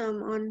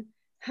wisdom on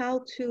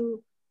how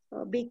to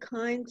be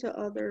kind to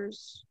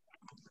others,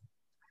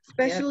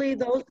 especially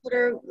those that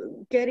are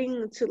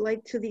getting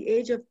to the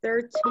age of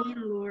 13,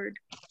 Lord.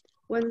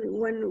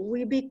 When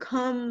we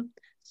become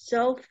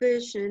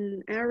selfish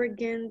and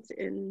arrogant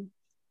and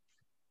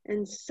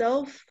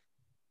self.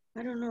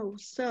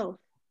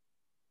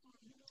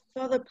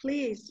 Father,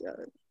 please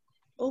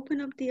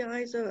Open up the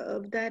eyes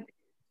of that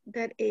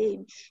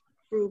age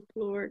group,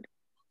 Lord,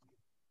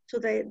 so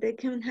that they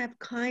can have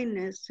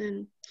kindness,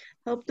 and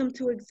help them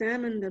to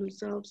examine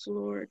themselves,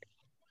 Lord.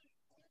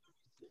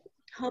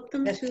 Help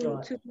them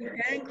to be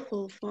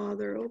thankful,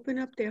 Father. Open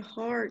up their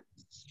hearts.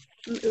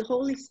 The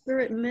Holy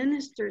Spirit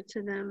minister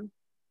to them.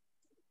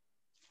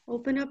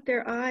 Open up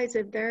their eyes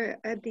if they're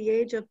at the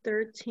age of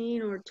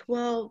 13 or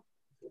 12,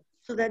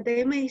 so that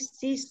they may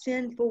see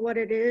sin for what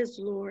it is,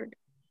 Lord.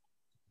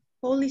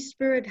 Holy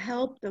Spirit,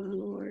 help them,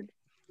 Lord.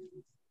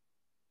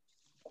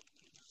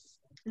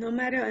 No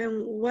matter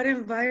in what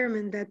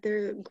environment that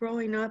they're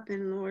growing up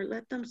in, Lord,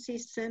 let them see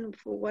sin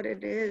for what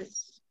it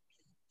is.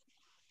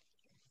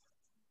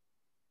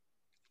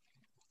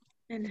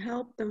 And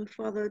help them,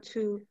 Father,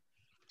 to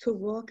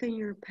walk in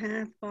your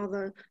path,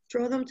 Father.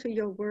 Draw them to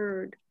your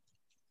word.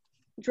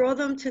 Draw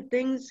them to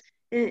things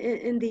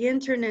in the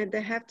internet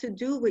that have to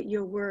do with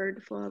your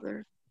word,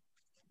 Father.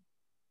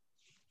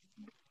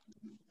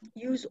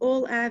 Use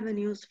all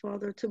avenues,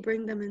 Father, to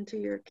bring them into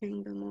your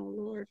kingdom, oh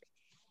Lord.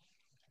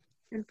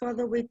 And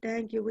Father, we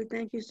thank you. We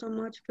thank you so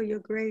much for your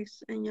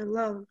grace and your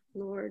love,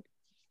 Lord,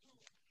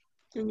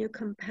 and your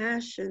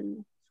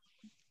compassion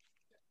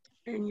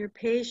and your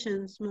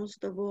patience,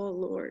 most of all,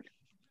 Lord.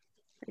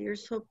 That you're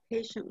so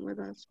patient with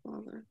us,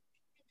 Father.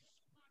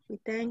 We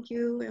thank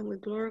you and we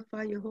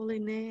glorify your holy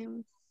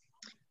name.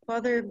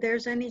 Father, if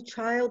there's any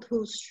child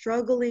who's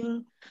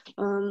struggling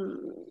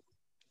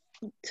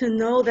to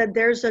know that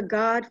there's a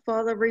God,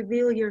 Father,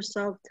 reveal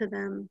yourself to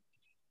them.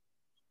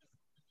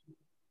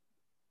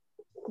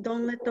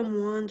 Don't let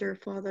them wander,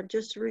 Father.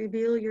 Just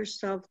reveal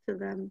yourself to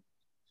them.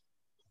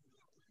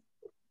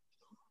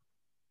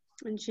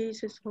 In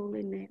Jesus'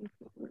 holy name,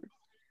 Father.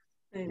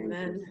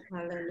 Amen.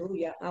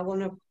 Hallelujah. I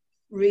want to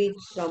read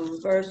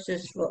some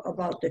verses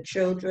about the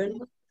children.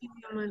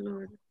 My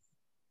Lord.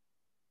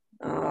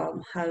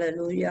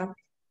 Hallelujah.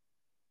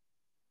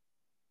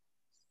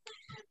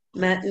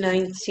 Matt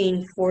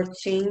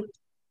 19:14.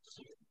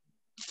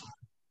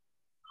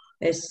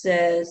 It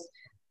says,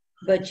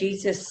 but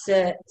Jesus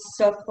said,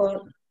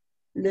 suffer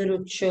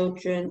little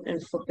children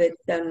and forbid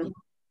them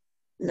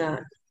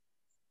not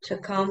to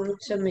come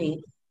to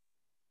me,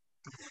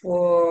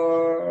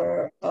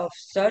 for of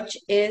such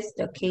is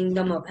the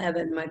kingdom of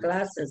heaven. My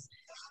glasses,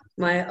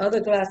 my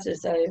other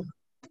glasses,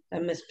 I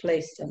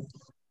misplaced them.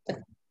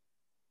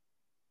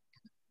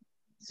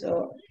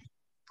 So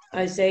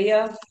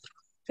Isaiah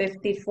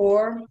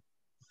 54.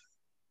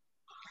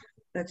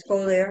 Let's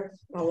go there.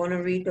 I want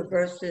to read the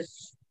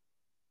verses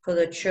for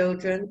the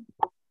children.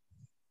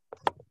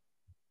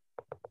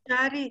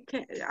 Daddy,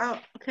 can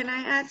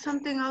I add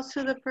something else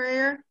to the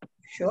prayer?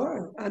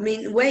 Sure. I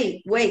mean,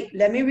 wait.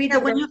 Let me read the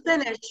when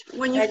verses.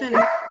 When you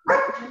finish.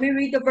 Let me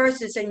read the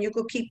verses and you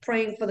could keep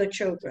praying for the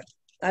children.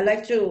 I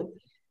like to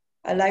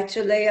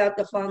lay out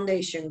the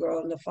foundation,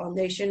 girl. And the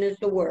foundation is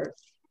the word.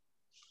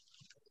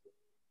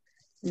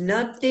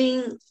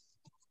 Nothing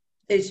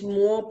is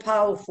more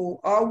powerful.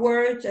 Our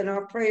words and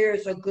our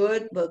prayers are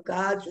good, but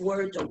God's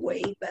words are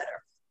way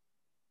better.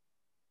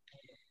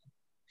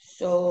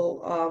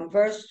 So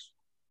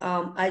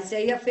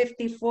Isaiah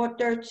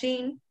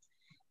 54:13,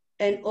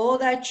 and all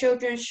thy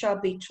children shall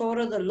be taught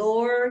of the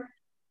Lord.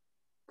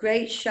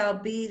 Great shall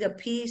be the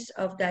peace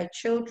of thy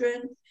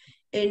children.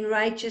 In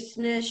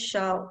righteousness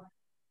shalt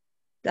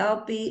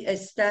thou be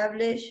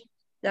established.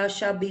 Thou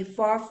shalt be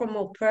far from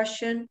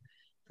oppression,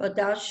 for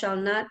thou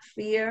shalt not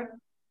fear,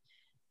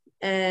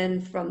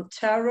 and from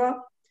terror,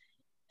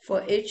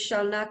 for it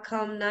shall not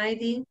come nigh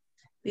thee.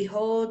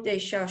 Behold, they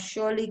shall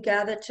surely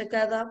gather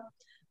together,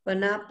 but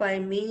not by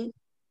me.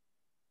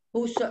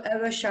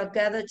 Whosoever shall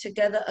gather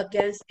together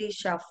against thee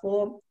shall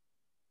fall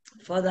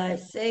for thy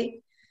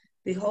sake.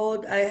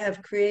 Behold, I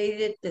have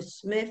created the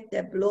smith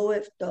that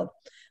bloweth the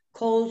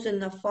coals in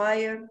the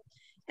fire,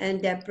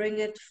 and that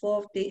bringeth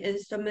forth the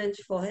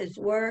instruments for his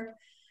work.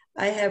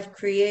 I have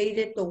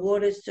created the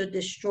waters to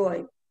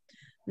destroy.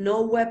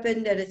 No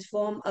weapon that is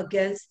formed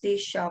against thee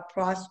shall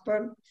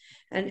prosper,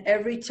 and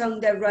every tongue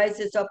that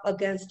rises up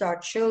against our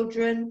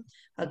children,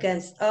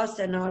 against us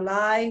and our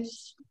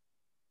lives,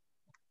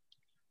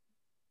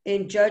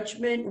 in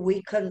judgment,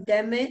 we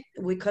condemn it.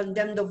 We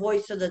condemn the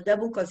voice of the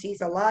devil because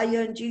he's a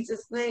liar in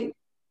Jesus' name.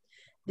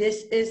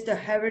 This is the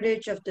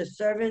heritage of the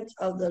servants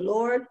of the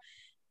Lord,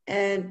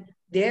 and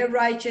their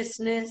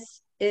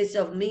righteousness is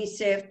of me,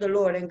 saith the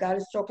Lord. And God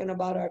is talking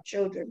about our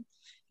children.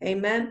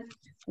 Amen.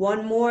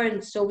 One more,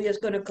 and so we are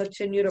going to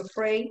continue to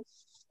pray.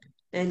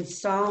 And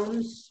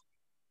Psalms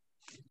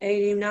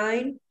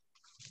 89.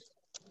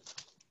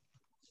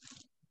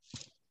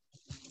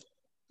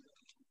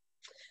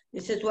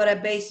 This is what I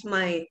base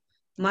my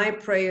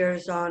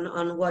prayers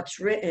on what's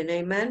written.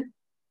 Amen.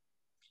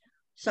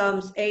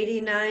 Psalms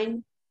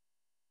 89,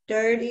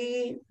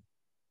 30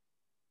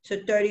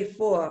 to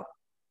 34.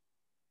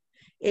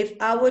 If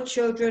our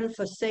children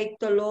forsake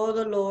the law of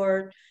the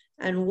Lord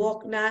and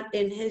walk not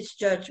in his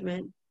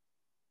judgment,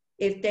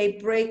 if they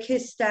break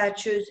his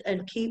statutes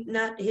and keep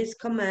not his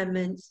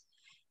commandments,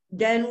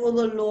 Then will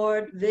the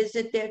Lord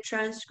visit their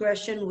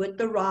transgression with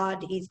the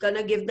rod. He's going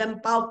to give them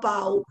pow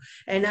pow,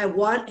 and I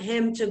want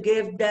him to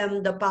give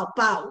them the pow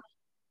pow.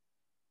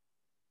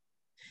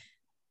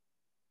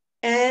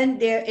 And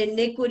their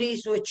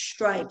iniquities with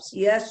stripes.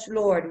 Yes,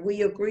 Lord,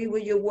 we agree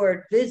with your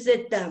word.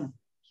 Visit them.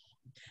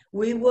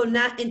 We will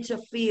not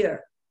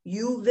interfere.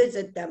 You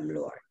visit them,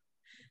 Lord.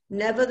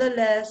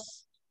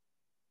 Nevertheless,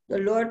 the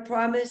Lord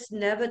promised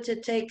never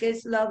to take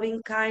his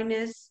loving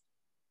kindness,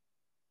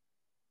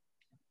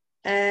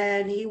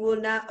 and he will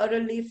not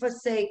utterly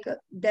forsake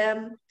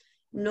them,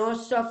 nor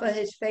suffer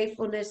his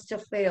faithfulness to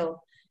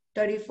fail.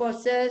 34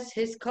 says,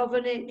 his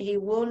covenant he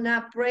will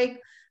not break,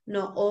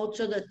 nor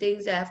alter the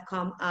things that have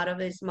come out of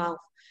his mouth.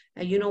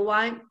 And you know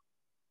why?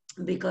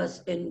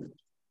 Because in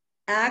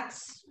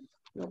Acts,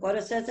 look what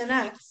it says in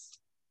Acts,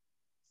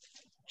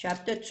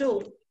 chapter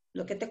 2,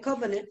 look at the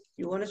covenant.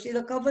 You want to see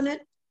the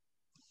covenant?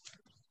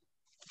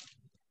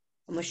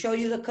 I'm going to show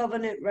you the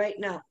covenant right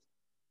now.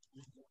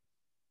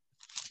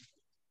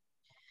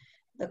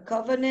 The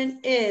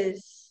covenant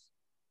is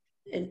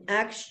in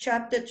Acts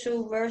chapter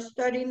 2, verse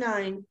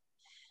 39.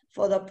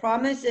 For the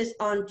promise is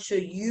unto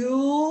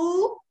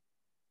you.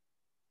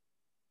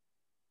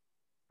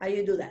 How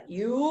you do that?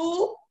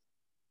 You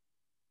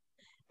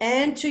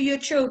and to your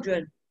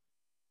children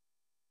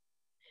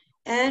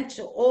and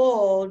to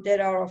all that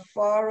are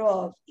afar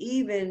off,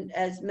 even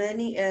as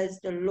many as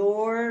the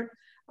Lord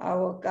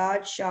our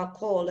God shall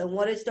call. And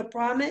what is the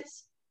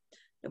promise?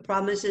 The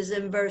promise is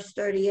in verse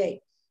 38.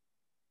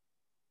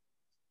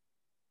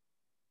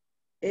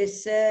 It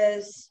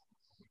says,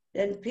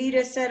 then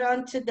Peter said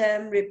unto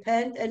them,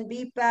 repent and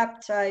be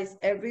baptized,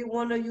 every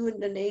one of you,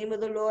 in the name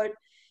of the Lord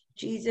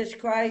Jesus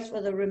Christ,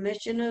 for the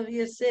remission of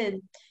your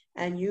sin,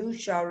 and you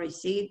shall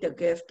receive the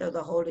gift of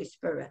the Holy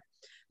Spirit.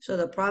 So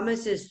the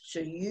promise is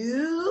to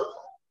you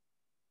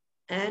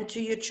and to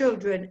your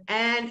children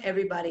and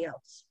everybody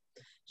else.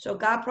 So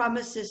God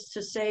promises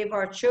to save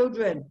our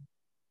children.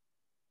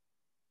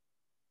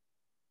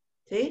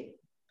 See?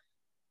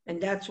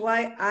 And that's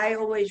why I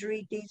always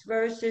read these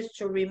verses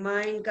to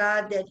remind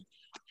God that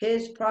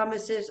his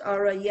promises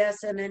are a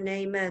yes and an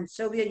amen.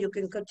 Sylvia, you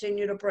can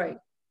continue to pray.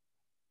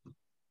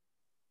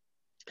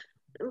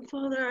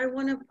 Father, I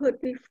want to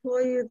put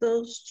before you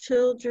those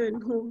children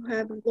who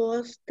have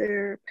lost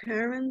their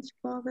parents,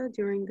 Father,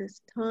 during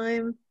this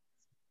time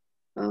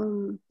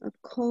of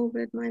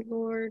COVID, my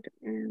Lord,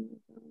 and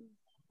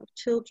of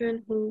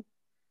children who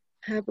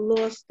have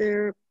lost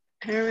their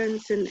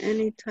parents in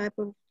any type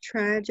of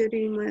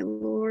tragedy, my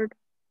Lord.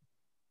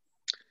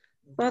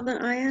 Father,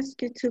 I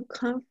ask you to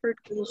comfort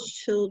those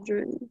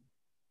children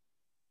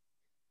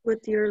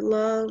with your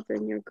love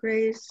and your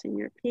grace and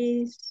your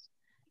peace.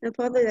 And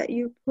Father, that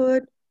you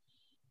put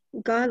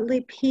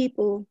godly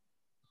people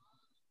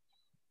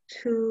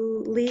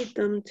to lead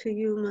them to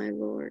you, my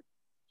Lord.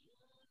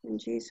 In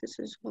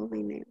Jesus'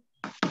 holy name.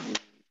 Amen.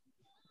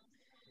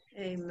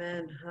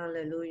 Amen.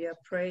 Hallelujah.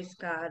 Praise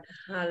God.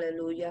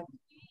 Hallelujah.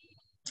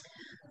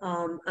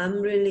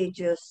 I'm really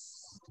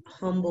just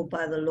humbled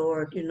by the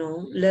Lord, you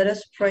know. Let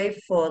us pray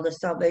for the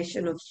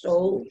salvation of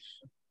souls.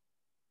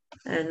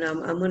 And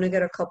I'm going to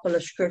get a couple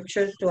of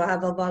scriptures. Do I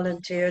have a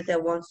volunteer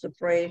that wants to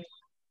pray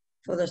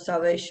for the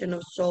salvation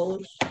of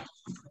souls?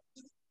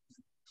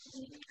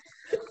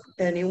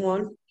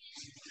 Anyone?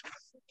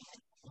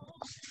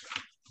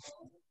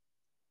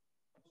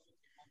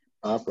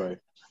 I'll pray.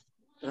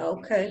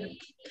 Okay.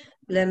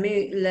 Let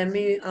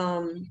me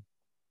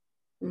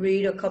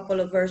read a couple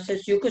of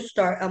verses. You could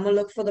start. I'm going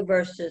to look for the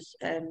verses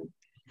and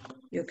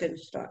you can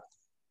start.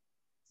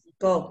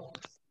 Go.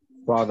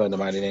 Father, in the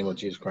mighty name of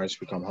Jesus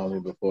Christ, we come humbly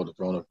before the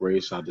throne of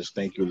grace. I just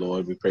thank you,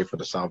 Lord. We pray for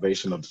the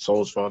salvation of the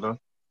souls, Father.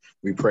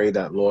 We pray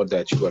that, Lord,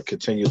 that you will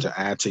continue to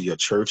add to your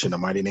church in the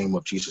mighty name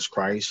of Jesus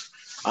Christ.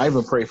 I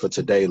even pray for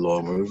today,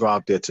 Lord, when we go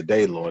out there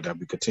today, Lord, that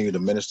we continue to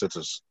minister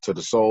to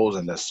the souls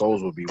and that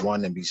souls will be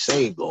won and be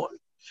saved, Lord,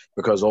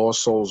 because all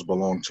souls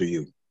belong to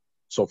you.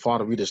 So,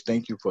 Father, we just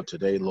thank you for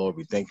today, Lord.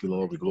 We thank you,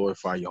 Lord. We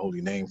glorify your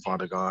holy name,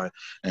 Father God.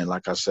 And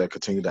like I said,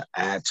 continue to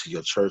add to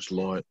your church,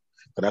 Lord.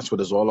 But that's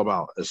what it's all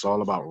about. It's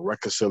all about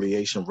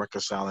reconciliation,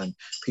 reconciling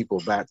people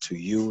back to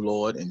you,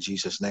 Lord, in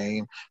Jesus'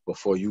 name,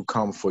 before you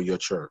come for your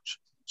church.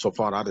 So,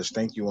 Father, I just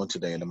thank you on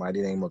today. In the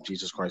mighty name of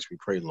Jesus Christ, we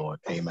pray, Lord.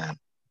 Amen.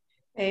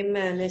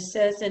 Amen. It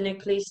says in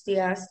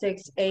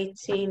Ecclesiastes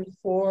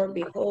 18:4,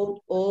 behold,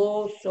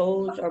 all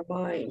souls are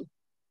mine.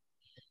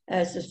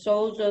 As the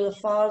souls of the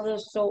Father,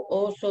 so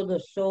also the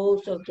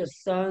souls of the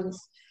sons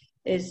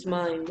is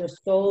mine. The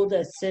soul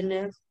that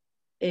sinneth,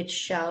 it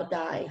shall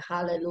die.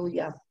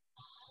 Hallelujah.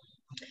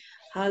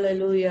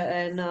 Hallelujah.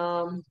 And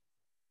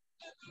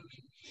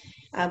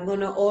I'm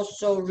going to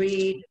also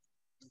read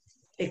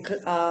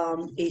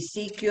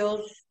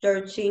Ezekiel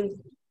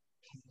 13,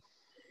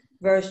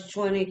 verse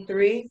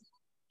 23.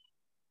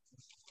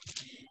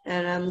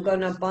 And I'm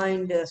going to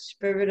bind the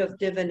spirit of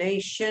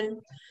divination.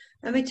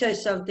 Let me tell you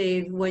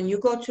something. When you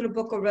go to the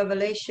book of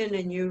Revelation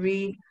and you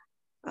read,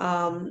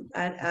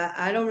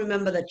 I don't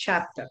remember the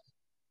chapter,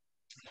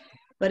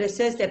 but it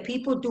says that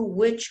people do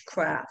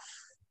witchcraft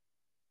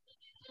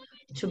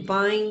to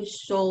bind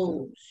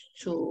souls,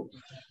 to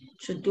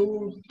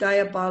do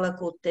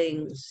diabolical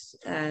things.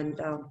 And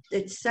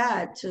it's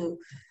sad to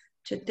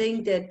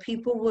think that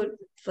people would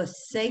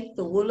forsake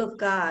the will of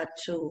God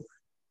to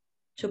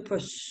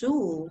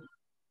pursue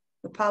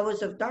the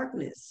powers of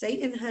darkness.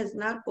 Satan has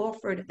not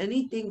offered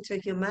anything to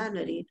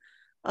humanity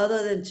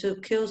other than to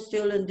kill,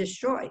 steal, and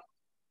destroy.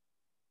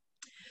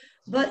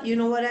 But you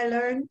know what I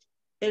learned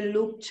in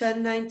Luke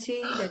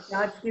 10:19? That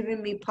God's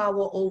given me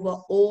power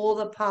over all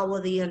the power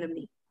of the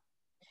enemy.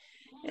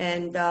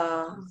 And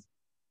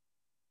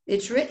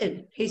it's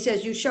written. He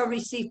says, you shall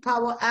receive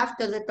power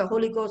after that the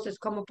Holy Ghost has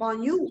come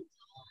upon you.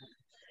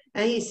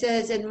 And he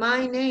says, in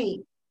my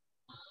name,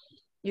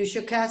 you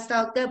shall cast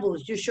out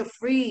devils. You shall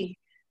free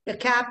the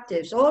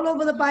captives. All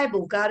over the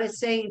Bible, God is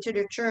saying to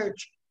the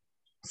church,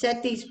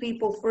 set these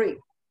people free.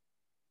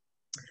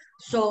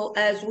 So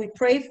as we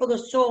pray for the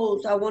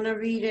souls, I want to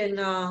read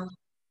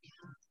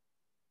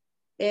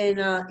in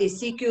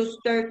Ezekiel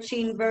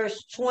 13,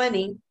 verse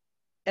 20,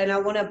 and I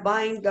want to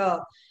bind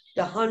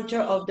the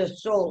hunter of the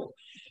soul.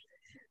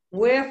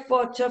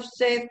 Wherefore thus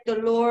saith the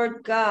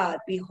Lord God,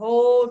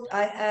 behold,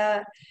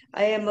 I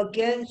am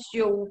against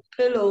your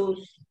pillows,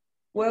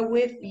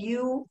 wherewith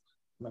you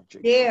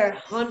dare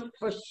hunt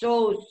for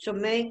souls to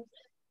make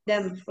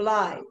them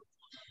fly.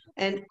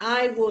 And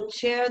I will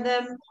tear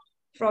them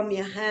from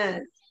your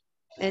hand,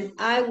 and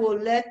I will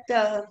let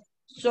the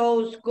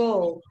souls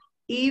go,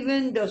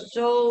 even the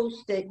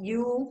souls that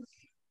you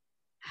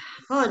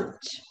hunt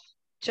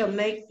to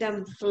make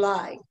them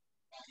fly.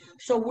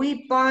 So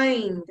we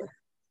bind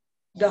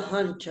the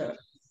hunter,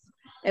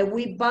 and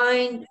we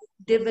bind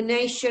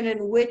divination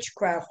and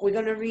witchcraft. We're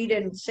going to read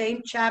in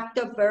same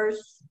chapter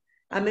verse,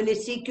 I'm in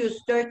Ezekiel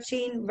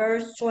 13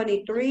 verse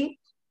 23.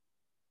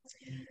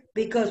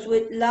 Because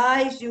with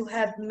lies you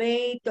have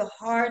made the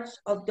hearts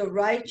of the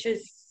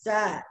righteous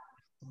sad,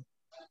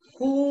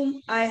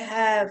 whom I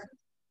have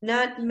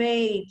not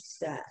made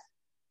sad,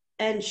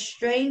 and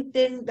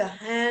strengthened the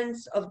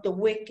hands of the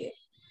wicked,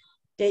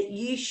 that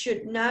ye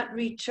should not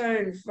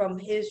return from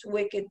his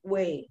wicked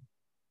way,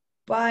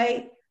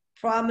 by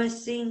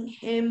promising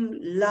him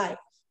life.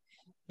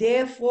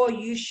 Therefore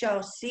you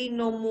shall see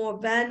no more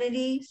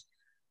vanities,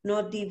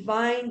 nor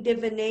divine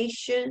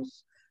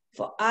divinations,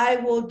 for I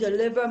will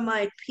deliver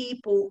my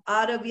people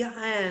out of your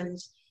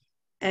hands,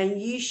 and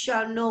ye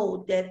shall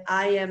know that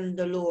I am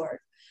the Lord.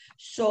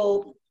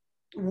 So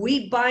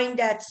we bind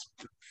that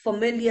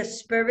familiar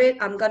spirit.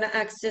 I'm going to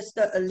ask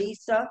Sister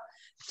Elisa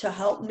to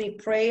help me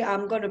pray.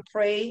 I'm going to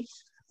pray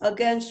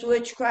against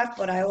witchcraft,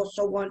 but I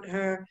also want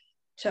her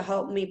to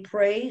help me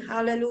pray.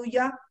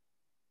 Hallelujah.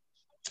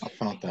 I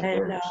found that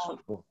And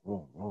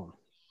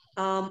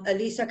verse.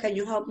 Elisa, can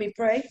you help me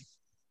pray?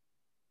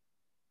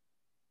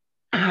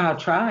 I'll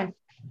try.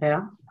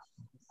 Yeah.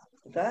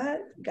 Go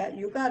ahead.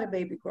 You got it,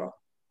 baby girl.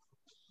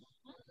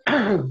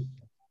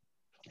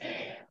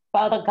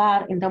 Father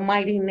God, in the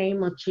mighty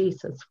name of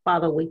Jesus,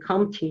 Father, we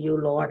come to you,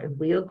 Lord, and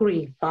we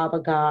agree, Father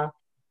God,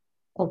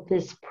 of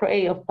this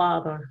prayer,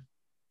 Father,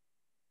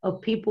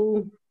 of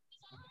people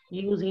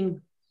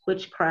using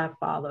witchcraft,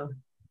 Father,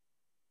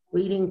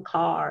 reading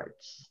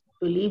cards,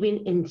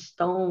 believing in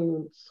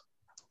stones,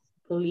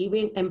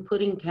 believing and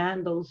putting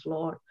candles,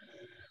 Lord,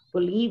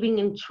 believing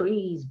in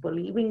trees,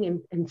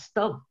 believing in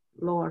stuff,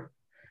 Lord,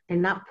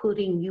 and not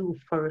putting you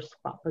first,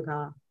 Father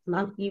God,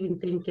 not even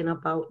thinking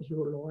about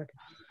you, Lord.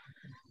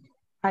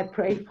 I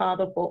pray,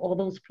 Father, for all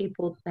those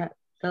people that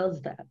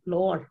does that,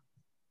 Lord,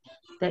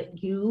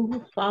 that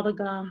you, Father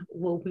God,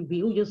 will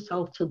reveal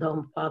yourself to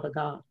them, Father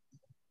God.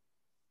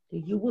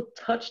 That you will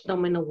touch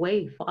them in a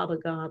way, Father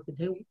God,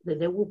 that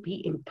they will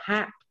be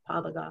impacted,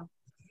 Father God,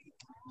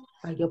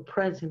 by your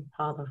presence,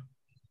 Father.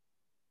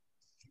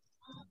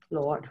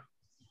 Lord,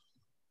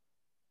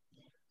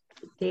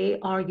 they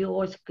are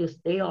yours because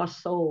they are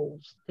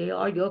souls. They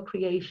are your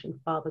creation,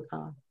 Father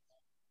God.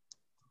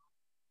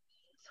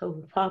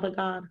 So, Father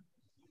God,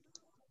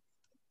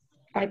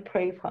 I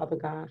pray, Father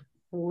God,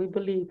 and we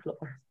believe,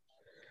 Lord,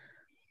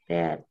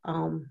 that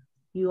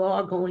you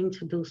are going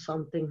to do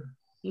something.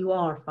 You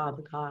are,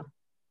 Father God.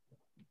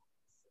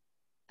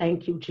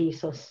 Thank you,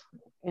 Jesus.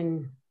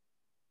 In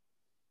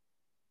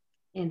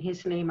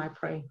his name I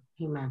pray.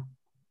 Amen.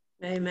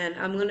 Amen.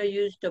 I'm going to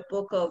use the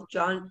book of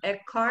John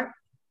Eckhart,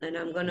 and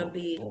I'm going to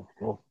be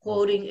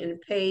quoting in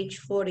page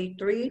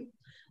 43.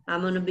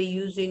 I'm going to be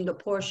using the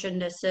portion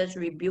that says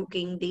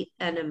rebuking the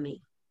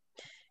enemy.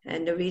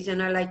 And the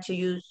reason I like to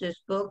use this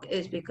book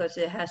is because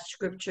it has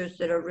scriptures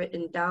that are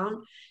written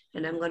down,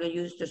 and I'm going to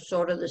use the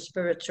sword of the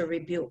Spirit to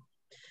rebuke.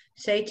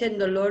 Satan,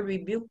 the Lord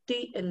rebuke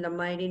thee in the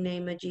mighty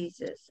name of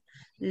Jesus.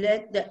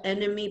 Let the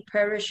enemy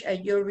perish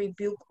at your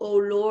rebuke, O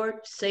Lord.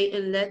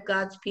 Satan, let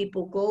God's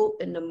people go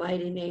in the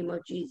mighty name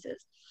of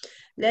Jesus.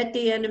 Let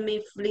the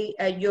enemy flee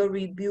at your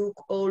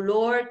rebuke, O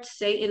Lord.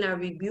 Satan, I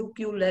rebuke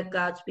you. Let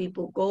God's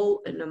people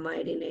go in the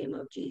mighty name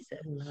of Jesus.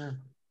 Amen.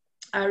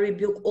 I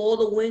rebuke all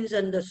the winds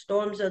and the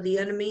storms of the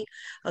enemy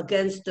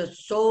against the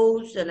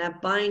souls, and I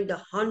bind the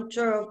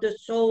hunter of the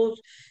souls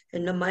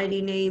in the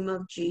mighty name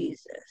of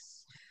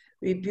Jesus.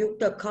 Rebuke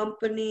the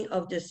company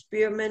of the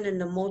spearmen and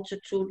the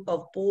multitude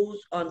of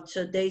bulls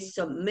until they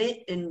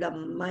submit in the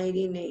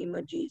mighty name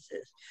of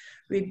Jesus.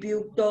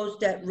 Rebuke those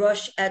that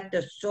rush at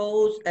the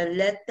souls and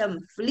let them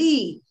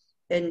flee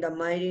in the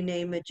mighty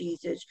name of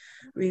Jesus.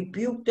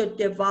 Rebuke the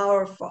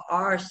devourer for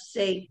our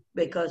sake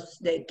because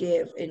they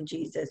give in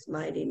Jesus'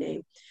 mighty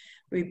name.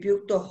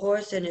 Rebuke the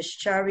horse and his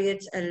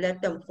chariots and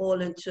let them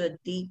fall into a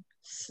deep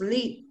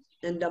sleep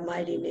in the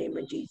mighty name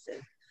of Jesus.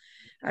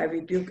 I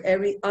rebuke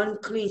every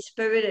unclean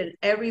spirit and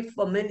every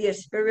familiar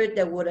spirit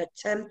that would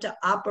attempt to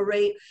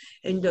operate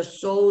in the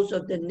souls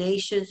of the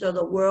nations of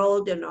the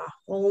world, in our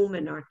home,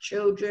 and our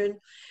children,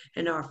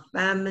 and our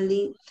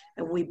family,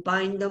 and we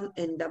bind them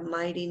in the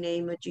mighty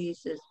name of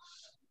Jesus.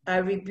 I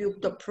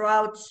rebuke the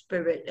proud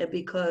spirit, and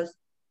because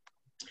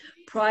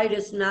pride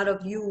is not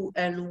of you,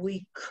 and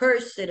we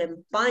curse it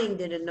and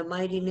bind it in the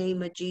mighty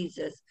name of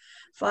Jesus.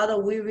 Father,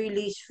 we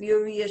release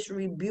furious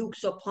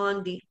rebukes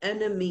upon the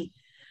enemy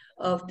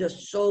of the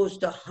souls,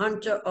 the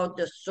hunter of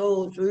the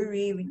souls.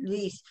 We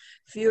release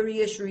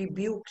furious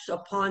rebukes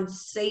upon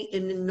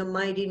Satan in the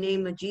mighty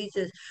name of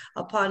Jesus,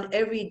 upon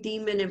every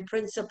demon and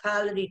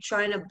principality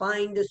trying to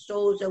bind the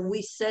souls, and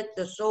we set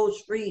the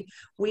souls free.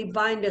 We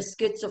bind the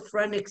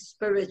schizophrenic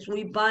spirits.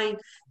 We bind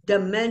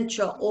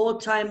dementia,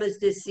 Alzheimer's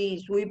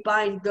disease. We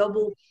bind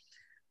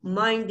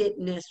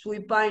double-mindedness. We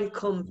bind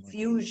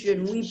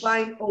confusion. We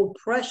bind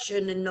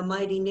oppression in the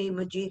mighty name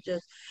of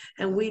Jesus.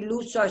 And we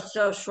loose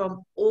ourselves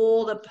from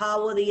all the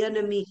power of the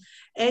enemy.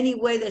 Any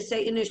way that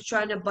Satan is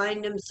trying to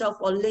bind himself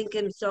or link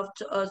himself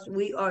to us,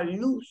 we are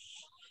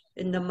loose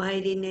in the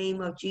mighty name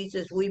of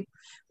Jesus. We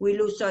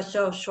loose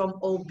ourselves from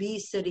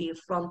obesity,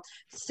 from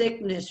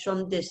sickness,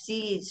 from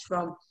disease,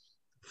 from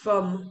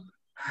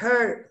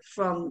hurt,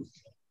 from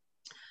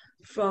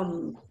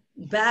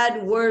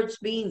bad words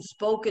being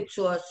spoken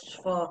to us,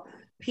 for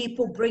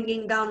people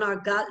bringing down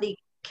our godly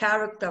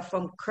character,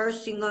 from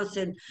cursing us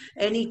in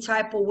any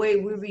type of way.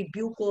 We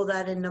rebuke all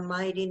that in the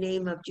mighty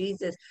name of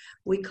Jesus.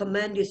 We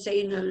command you,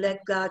 Satan, to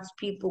let God's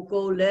people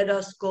go. Let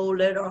us go.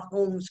 Let our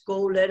homes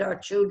go. Let our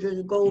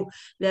children go.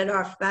 Let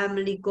our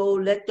family go.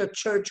 Let the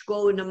church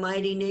go in the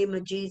mighty name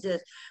of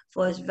Jesus.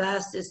 For as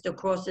vast as the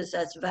cross is,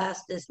 as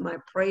vast as my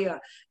prayer.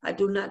 I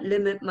do not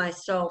limit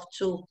myself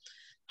to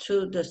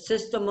the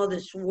system of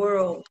this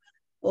world.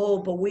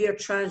 Oh, but we are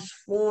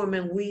transformed,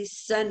 and we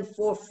send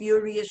forth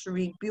furious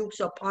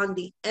rebukes upon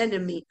the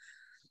enemy,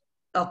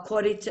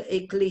 according to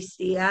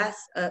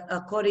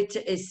according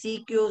to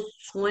Ezekiel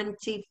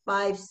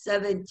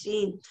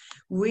 25:17.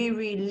 We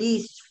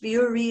release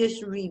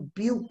furious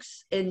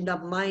rebukes in the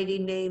mighty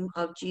name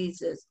of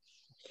Jesus.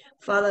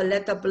 Father,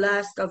 let the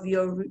blast of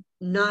your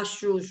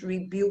nostrils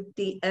rebuke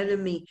the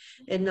enemy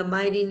in the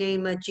mighty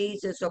name of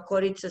Jesus,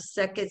 according to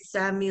 2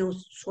 Samuel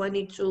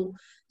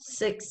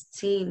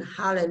 22:16.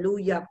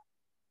 Hallelujah.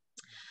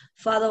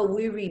 Father,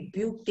 we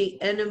rebuke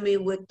the enemy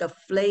with the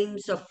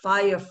flames of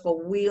fire,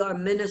 for we are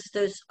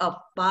ministers of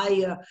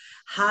fire.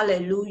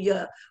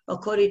 Hallelujah.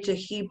 According to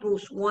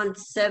Hebrews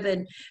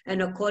 1:7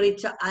 and according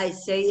to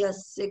Isaiah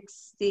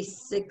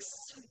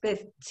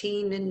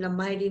 66:15, in the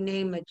mighty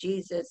name of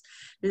Jesus.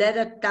 Let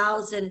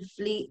 1,000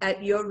 flee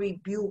at your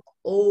rebuke,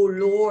 O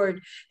Lord,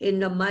 in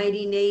the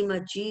mighty name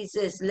of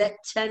Jesus. Let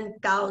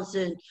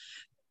 10,000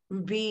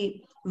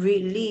 be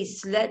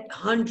released. Let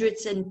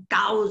hundreds and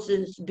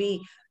thousands be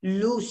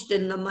loosed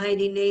in the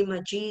mighty name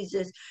of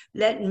Jesus.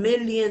 Let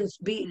millions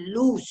be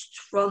loosed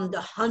from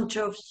the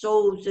hunter of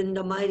souls in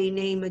the mighty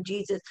name of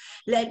Jesus.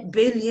 Let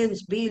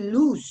billions be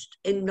loosed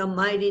in the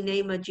mighty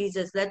name of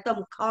Jesus. Let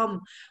them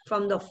come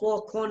from the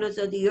four corners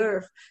of the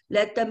earth.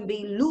 Let them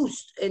be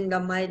loosed in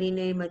the mighty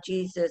name of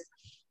Jesus.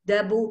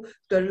 Devil,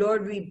 the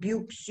Lord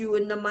rebukes you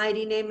in the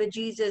mighty name of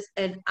Jesus,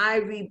 and I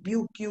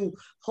rebuke you.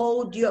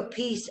 Hold your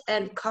peace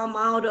and come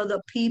out of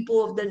the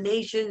people of the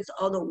nations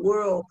of the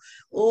world.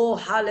 Oh,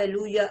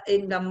 hallelujah,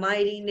 in the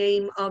mighty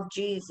name of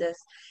Jesus.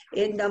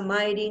 In the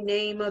mighty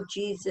name of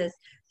Jesus.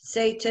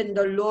 Satan,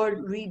 the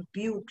Lord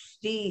rebukes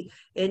thee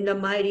in the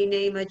mighty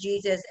name of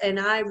Jesus, and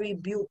I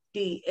rebuke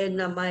thee in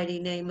the mighty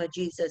name of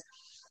Jesus.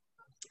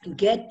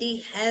 Get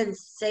thee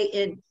hence,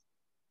 Satan.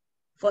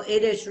 For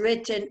it is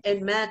written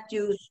in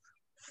Matthew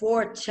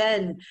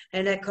 4:10,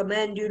 and I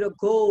command you to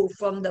go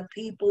from the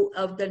people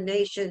of the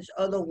nations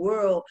of the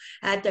world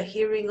at the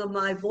hearing of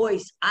my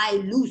voice. I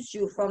loose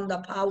you from the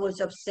powers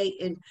of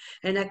Satan,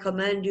 and I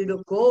command you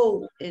to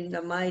go in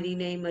the mighty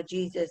name of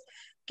Jesus.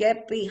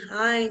 Get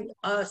behind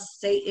us,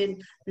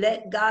 Satan.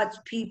 Let God's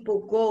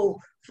people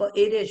go, for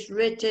it is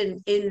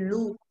written in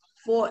Luke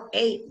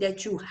 4:8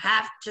 that you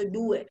have to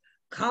do it.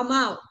 Come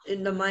out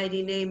in the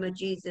mighty name of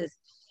Jesus.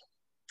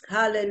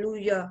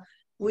 Hallelujah.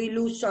 We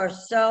lose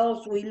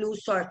ourselves, we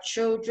lose our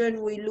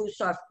children, we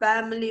lose our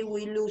family,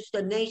 we lose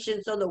the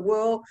nations of the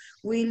world,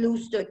 we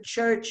lose the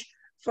church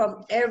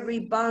from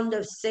every bond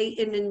of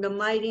Satan in the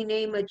mighty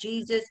name of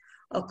Jesus,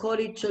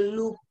 according to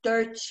Luke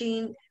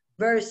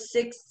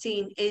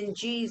 13:16, in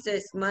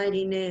Jesus'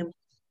 mighty name.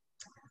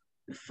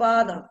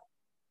 Father,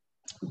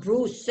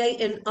 bruise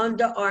Satan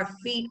under our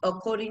feet,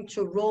 according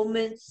to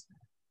Romans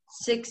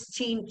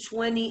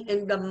 16:20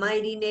 in the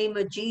mighty name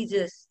of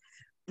Jesus.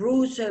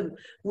 Bruise him.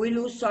 We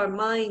lose our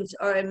minds,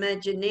 our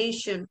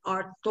imagination,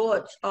 our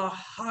thoughts, our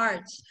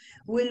hearts.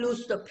 We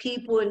lose the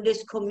people in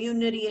this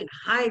community in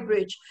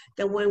Highbridge,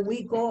 that when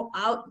we go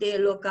out there,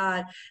 Lord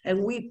God,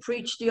 and we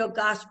preach your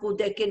gospel,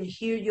 they can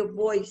hear your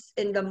voice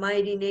in the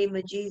mighty name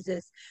of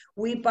Jesus.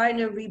 We bind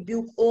and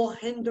rebuke all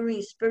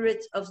hindering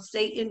spirits of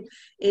Satan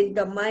in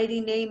the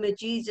mighty name of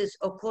Jesus,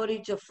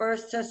 according to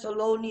 1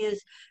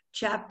 Thessalonians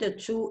chapter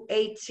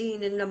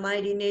 2:18, in the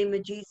mighty name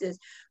of Jesus.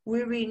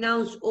 We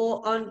renounce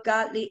all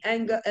ungodly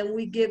anger and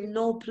we give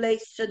no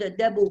place to the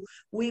devil.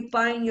 We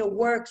bind your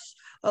works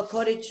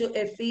according to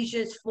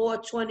Ephesians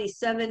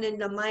 4:27, in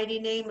the mighty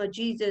name of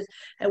Jesus,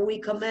 and we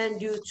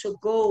command you to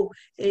go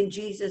in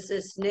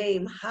Jesus'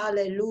 name.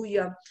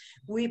 Hallelujah.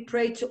 We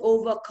pray to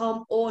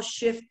overcome all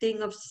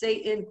shifting of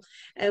Satan,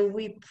 and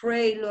we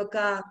pray, Lord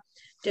God,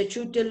 that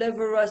you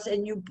deliver us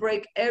and you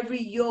break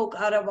every yoke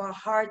out of our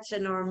hearts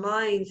and our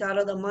minds, out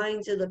of the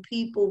minds of the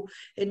people,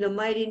 in the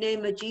mighty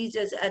name of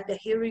Jesus, at the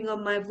hearing of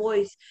my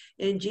voice,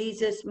 in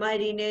Jesus'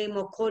 mighty name,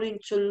 according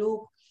to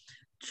Luke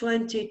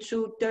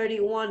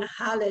 22:31.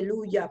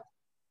 Hallelujah.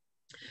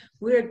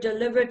 We're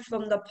delivered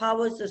from the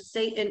powers of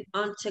Satan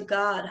unto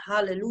God.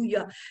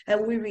 Hallelujah.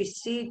 And we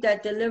receive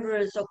that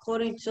deliverance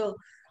according to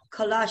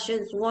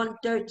Colossians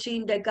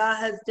 1:13, that God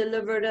has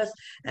delivered us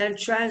and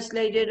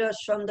translated us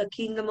from the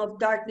kingdom of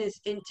darkness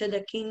into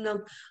the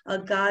kingdom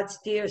of God's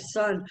dear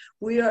Son.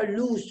 We are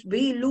loose.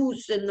 Be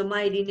loose in the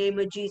mighty name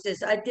of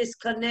Jesus. I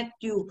disconnect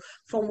you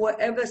from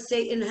wherever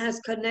Satan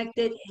has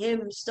connected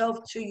himself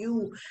to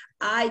you.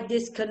 I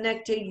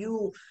disconnected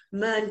you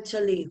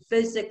mentally,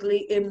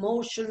 physically,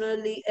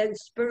 emotionally, and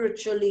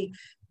spiritually.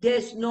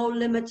 There's no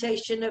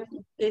limitation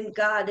in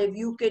God. If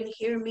you can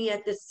hear me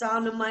at the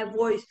sound of my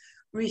voice,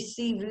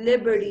 receive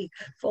liberty.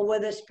 For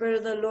where the Spirit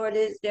of the Lord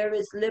is, there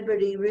is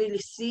liberty.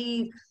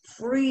 Receive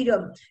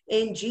freedom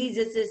in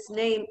Jesus'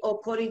 name,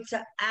 according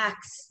to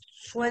Acts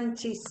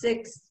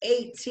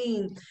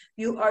 26:18.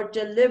 You are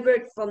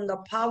delivered from the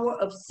power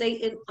of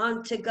Satan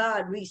unto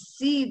God.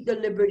 Receive the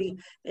liberty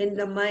in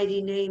the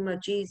mighty name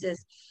of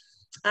Jesus.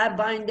 I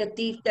bind the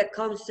thief that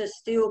comes to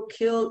steal,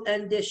 kill,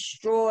 and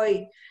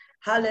destroy.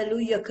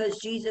 Hallelujah, because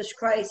Jesus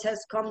Christ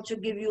has come to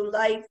give you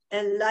life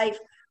and life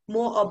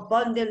more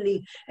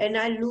abundantly, and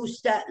I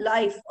lose that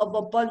life of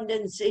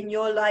abundance in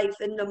your life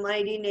in the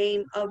mighty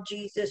name of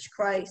Jesus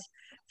Christ.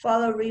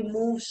 Father,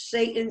 remove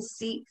Satan's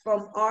seat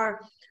from our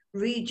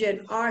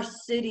region, our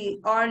city,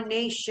 our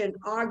nation,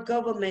 our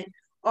government,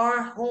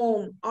 our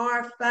home,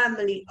 our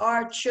family,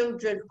 our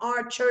children,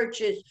 our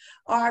churches,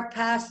 our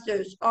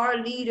pastors, our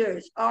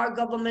leaders, our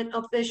government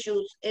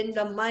officials, in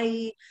the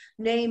mighty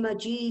name of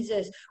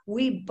Jesus.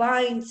 We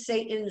bind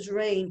Satan's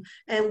reign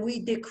and we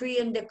decree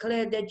and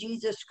declare that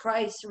Jesus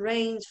Christ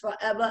reigns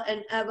forever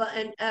and ever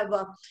and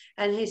ever,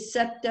 and his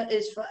scepter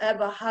is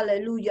forever.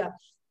 Hallelujah.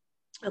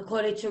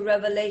 According to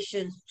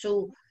Revelation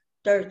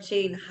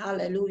 2:13.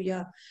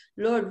 Hallelujah.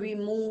 Lord,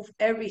 remove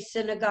every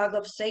synagogue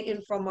of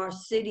Satan from our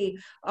city,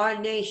 our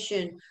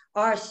nation,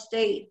 our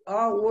state,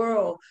 our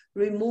world.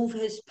 Remove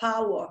his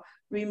power.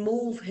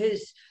 Remove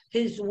his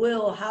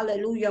will.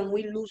 Hallelujah. And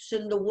we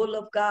loosen the will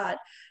of God.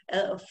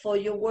 For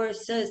your word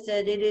says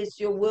that it is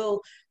your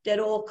will that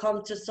all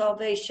come to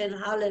salvation.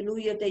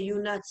 Hallelujah. That you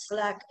not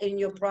slack in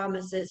your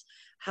promises.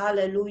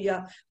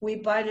 Hallelujah. We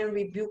bind and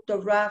rebuke the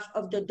wrath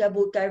of the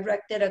devil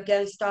directed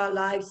against our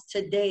lives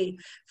today.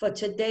 For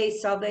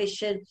today's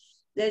salvation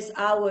is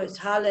ours.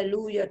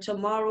 Hallelujah.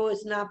 Tomorrow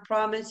is not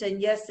promised and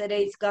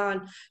yesterday's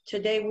gone.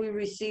 Today we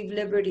receive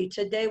liberty.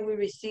 Today we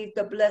receive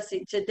the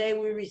blessing. Today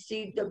we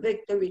receive the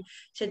victory.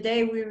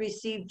 Today we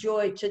receive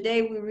joy.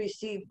 Today we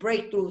receive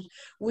breakthroughs.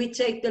 We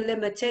take the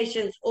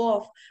limitations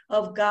off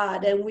of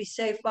God and we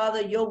say,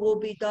 Father, your will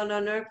be done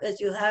on earth as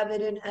you have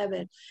it in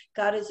heaven.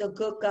 God is a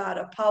good God,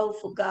 a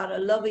powerful God, a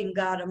loving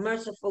God, a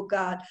merciful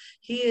God.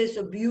 He is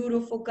a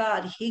beautiful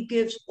God. He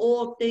gives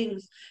all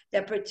things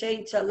that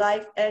pertain to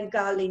life and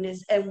godliness,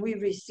 and we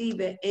receive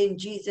it in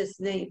Jesus'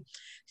 name.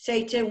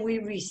 Satan, we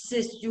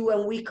resist you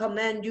and we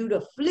command you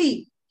to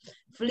flee.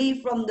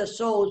 Flee from the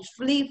souls,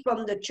 flee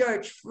from the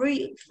church,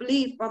 flee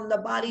from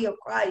the body of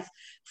Christ,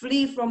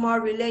 flee from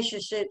our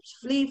relationships,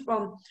 flee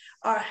from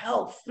our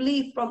health,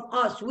 flee from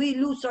us. We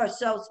lose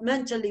ourselves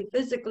mentally,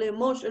 physically,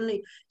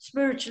 emotionally,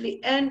 spiritually,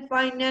 and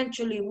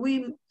financially.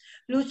 We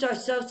lose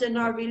ourselves in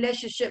our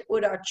relationship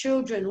with our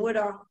children, with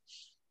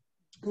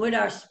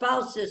our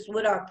spouses,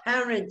 with our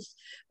parents,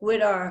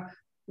 with our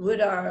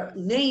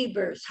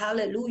neighbors.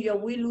 Hallelujah.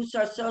 We lose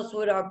ourselves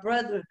with our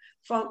brethren,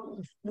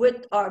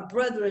 with our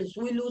brethren.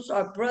 We lose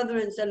our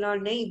brethren and our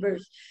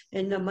neighbors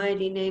in the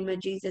mighty name of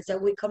Jesus.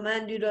 And we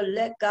command you to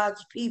let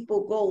God's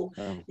people go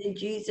in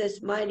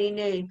Jesus' mighty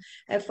name.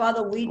 And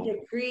Father, we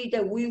decree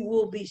that we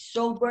will be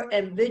sober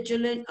and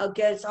vigilant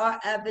against our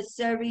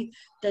adversary,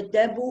 the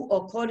devil,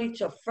 according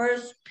to 1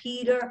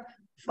 Peter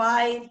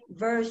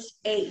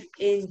 5:8.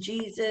 In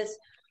Jesus'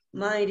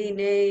 mighty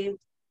name.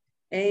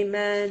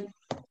 Amen.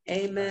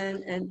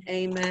 Amen and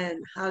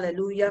amen.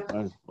 Hallelujah.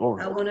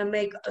 I want to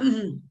make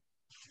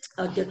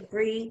a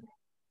decree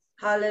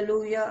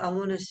Hallelujah. I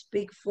want to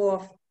speak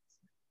forth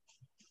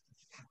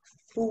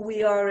who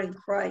we are in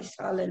Christ.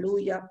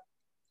 Hallelujah.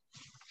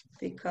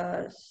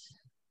 Because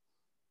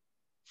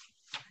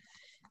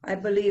I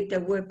believe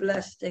that we're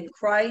blessed in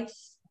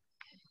Christ.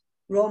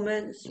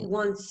 Romans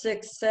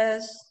 1:6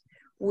 says,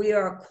 we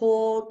are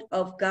called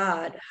of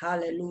God.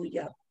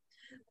 Hallelujah.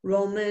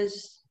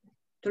 Romans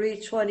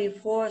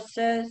 3:24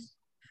 says,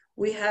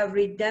 we have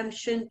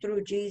redemption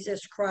through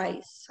Jesus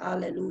Christ.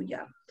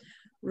 Hallelujah.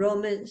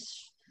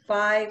 Romans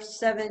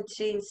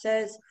 5:17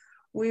 says,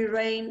 we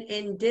reign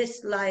in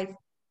this life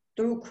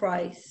through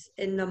Christ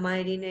in the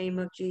mighty name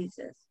of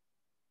Jesus.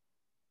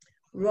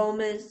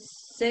 Romans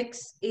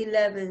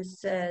 6:11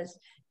 says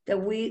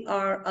that we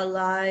are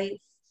alive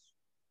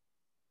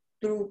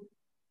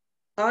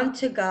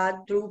unto God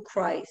through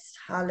Christ.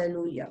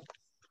 Hallelujah.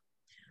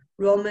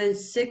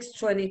 Romans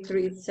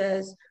 6:23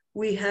 says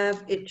we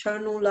have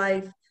eternal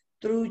life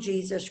through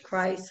Jesus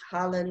Christ.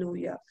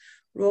 Hallelujah.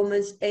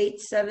 Romans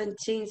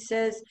 8:17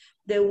 says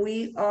that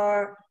we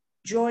are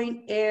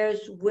joint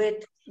heirs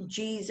with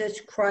Jesus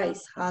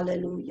Christ.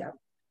 Hallelujah.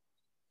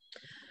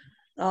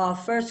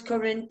 1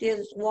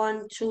 Corinthians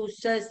 1:2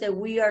 says that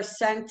we are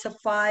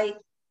sanctified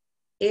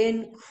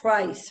in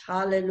Christ.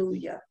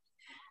 Hallelujah.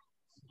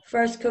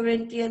 1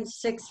 Corinthians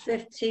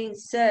 6:15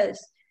 says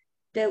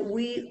that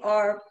we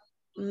are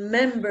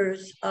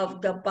members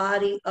of the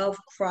body of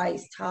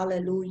Christ.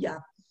 Hallelujah.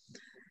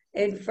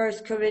 In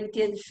 1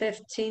 Corinthians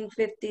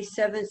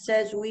 15:57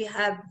 says we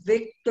have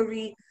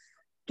victory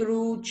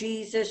through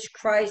Jesus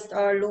Christ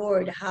our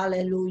Lord.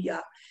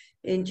 Hallelujah.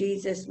 In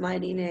Jesus'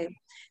 mighty name.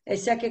 In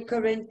 2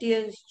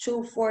 Corinthians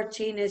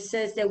 2:14 it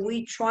says that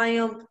we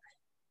triumph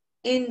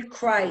in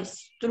Christ.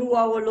 Through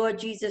our Lord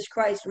Jesus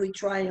Christ we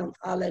triumph.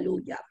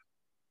 Hallelujah.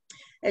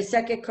 And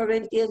 2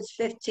 Corinthians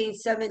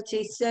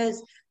 15:17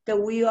 says that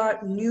we are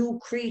new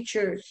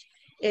creatures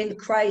in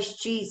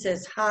Christ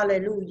Jesus.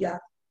 Hallelujah.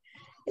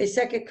 And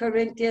 2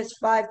 Corinthians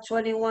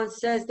 5:21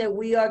 says that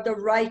we are the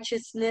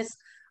righteousness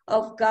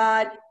of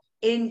God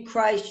in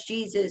Christ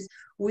Jesus.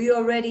 We are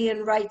already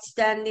in right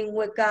standing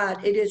with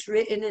God. It is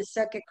written in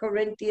 2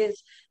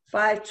 Corinthians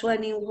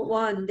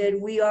 5:21 that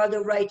we are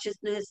the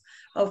righteousness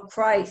of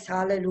Christ.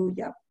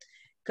 Hallelujah.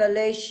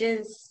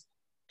 Galatians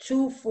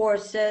 2:4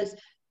 says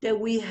that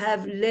we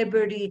have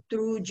liberty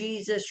through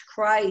Jesus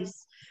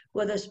Christ.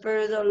 Where the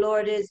Spirit of the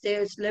Lord is,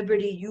 there's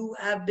liberty. You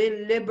have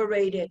been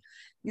liberated.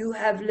 You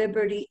have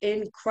liberty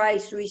in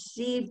Christ.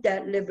 Receive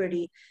that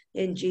liberty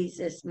in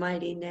Jesus'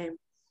 mighty name.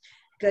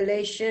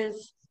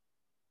 Galatians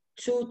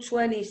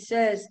 2:20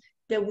 says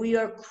that we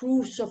are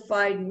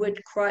crucified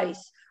with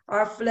Christ.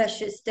 Our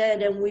flesh is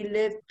dead and we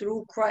live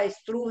through Christ,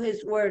 through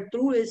his word,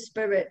 through his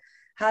spirit.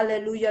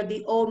 Hallelujah.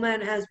 The old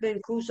man has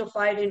been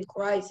crucified in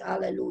Christ.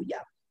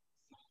 Hallelujah.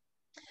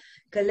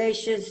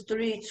 Galatians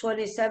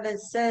 3:27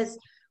 says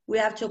we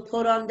have to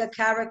put on the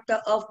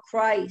character of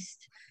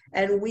Christ,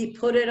 and we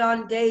put it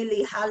on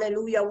daily.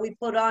 Hallelujah.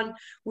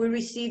 We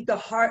receive the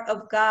heart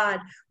of God.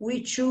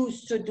 We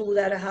choose to do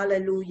that.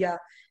 Hallelujah.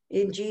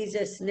 In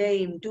Jesus'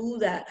 name, do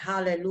that.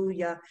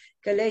 Hallelujah.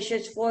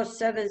 Galatians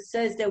 4:7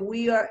 says that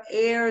we are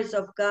heirs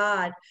of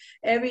God.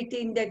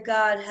 Everything that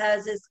God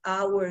has is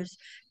ours.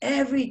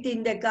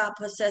 Everything that God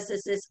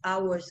possesses is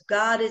ours.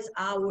 God is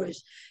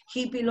ours.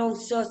 He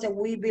belongs to us and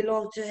we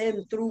belong to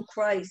him through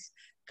Christ.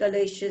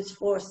 Galatians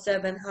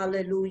 4:7.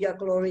 Hallelujah.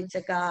 Glory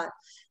to God.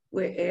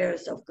 We're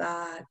heirs of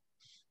God.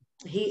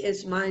 He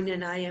is mine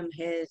and I am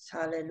his.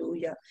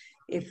 Hallelujah.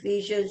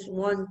 Ephesians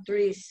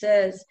 1:3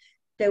 says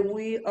that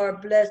we are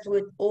blessed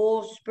with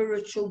all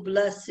spiritual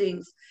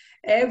blessings.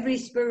 Every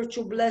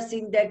spiritual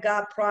blessing that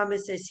God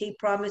promises, he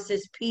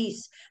promises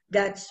peace.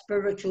 That's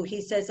spiritual.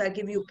 He says, I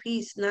give you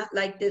peace, not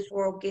like this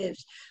world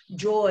gives.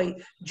 Joy.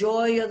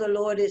 Joy of the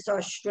Lord is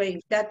our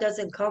strength. That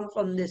doesn't come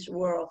from this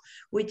world.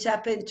 We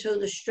tap into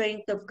the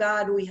strength of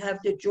God. We have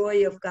the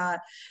joy of God.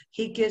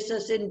 He gives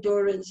us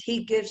endurance.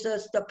 He gives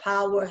us the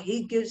power.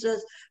 He gives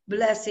us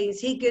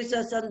blessings. He gives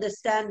us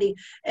understanding.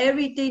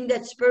 Everything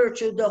that's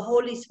spiritual, the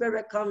Holy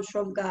Spirit comes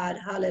from God.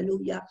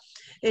 Hallelujah.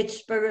 It's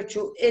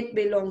spiritual. It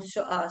belongs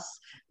to us.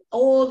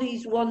 All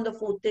these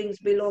wonderful things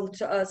belong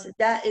to us.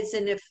 That is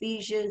in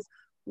Ephesians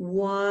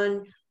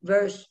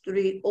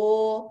 1:3.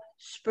 All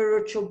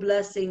spiritual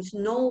blessings.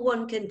 No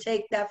one can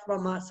take that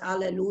from us.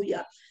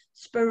 Hallelujah.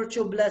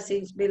 Spiritual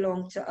blessings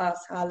belong to us.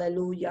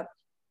 Hallelujah.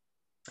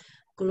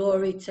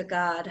 Glory to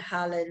God.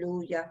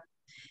 Hallelujah.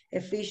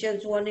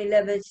 Ephesians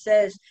 1:11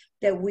 says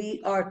that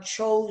we are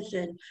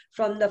chosen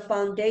from the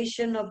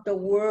foundation of the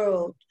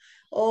world.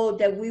 Oh,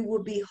 that we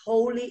will be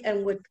holy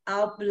and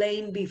without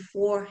blame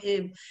before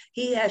him.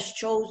 He has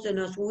chosen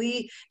us.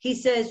 He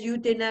says, you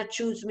did not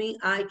choose me,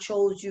 I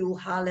chose you.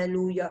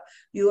 Hallelujah.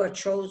 You are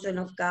chosen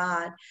of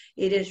God.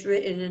 It is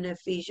written in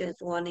Ephesians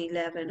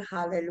 1:11.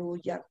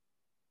 Hallelujah.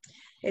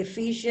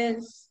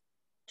 Ephesians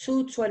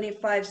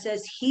 2:25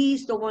 says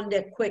he's the one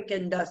that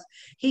quickened us.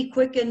 He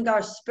quickened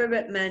our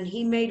spirit, man.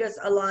 He made us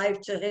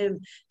alive to him.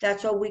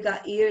 That's why we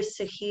got ears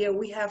to hear.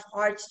 We have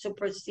hearts to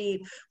perceive.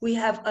 We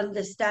have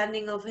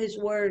understanding of his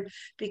word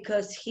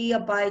because he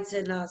abides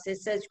in us.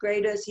 It says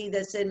greater is he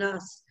that's in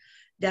us.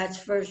 That's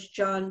 1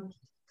 John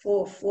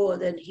 4:4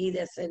 than he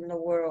that's in the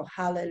world.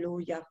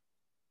 Hallelujah.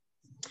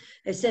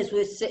 It says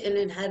we're sitting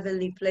in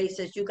heavenly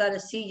places. You got to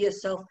see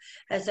yourself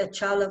as a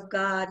child of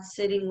God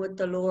sitting with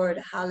the Lord.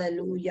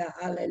 Hallelujah.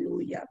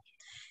 Hallelujah.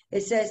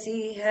 It says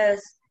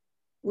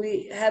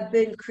we have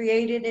been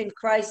created in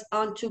Christ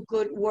unto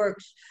good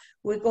works.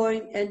 We're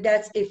going, and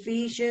that's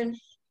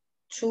Ephesians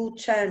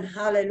 2:10.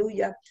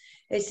 Hallelujah.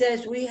 It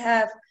says we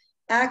have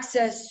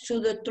access to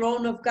the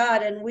throne of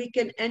God and we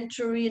can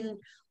enter in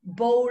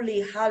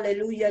boldly.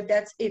 Hallelujah.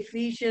 That's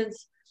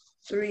Ephesians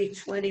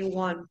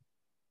 3:21.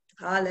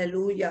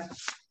 Hallelujah.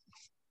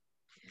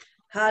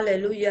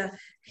 Hallelujah.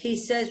 He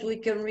says we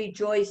can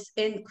rejoice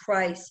in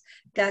Christ.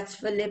 That's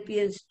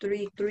Philippians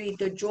 3:3.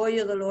 The joy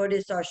of the Lord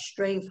is our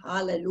strength.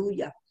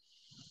 Hallelujah.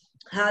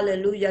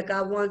 Hallelujah.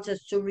 God wants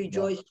us to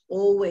rejoice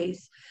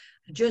always.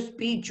 Just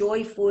be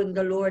joyful in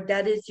the Lord.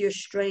 That is your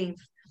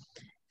strength.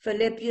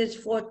 Philippians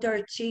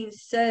 4:13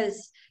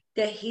 says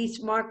that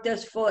he's marked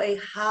us for a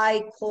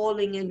high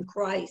calling in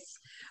Christ.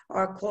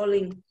 Our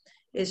calling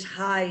is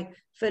high.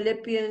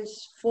 Philippians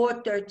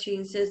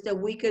 4:13 says that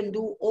we can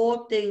do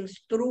all things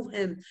through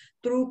him,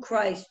 through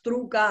Christ,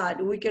 through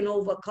God. We can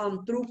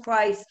overcome. Through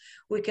Christ,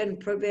 we can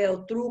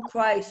prevail. Through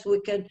Christ,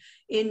 we can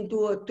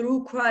endure.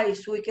 Through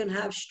Christ, we can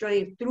have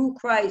strength. Through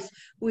Christ,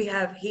 we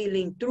have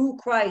healing. Through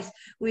Christ,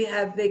 we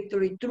have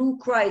victory. Through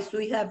Christ,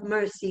 we have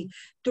mercy.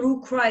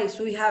 Through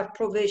Christ, we have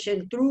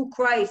provision. Through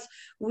Christ,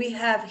 we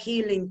have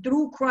healing.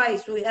 Through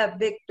Christ, we have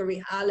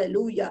victory.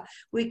 Hallelujah.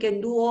 We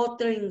can do all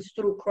things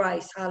through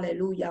Christ.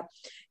 Hallelujah.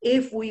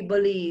 If we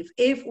believe,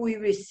 if we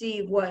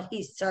receive what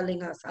he's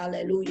telling us.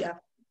 Hallelujah.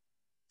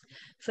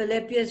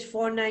 Philippians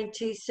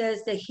 4:19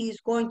 says that he's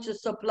going to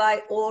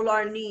supply all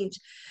our needs.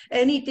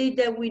 Anything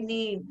that we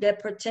need that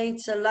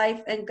pertains to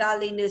life and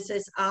godliness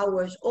is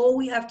ours. All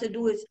we have to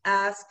do is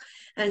ask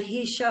and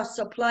he shall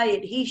supply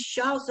it. He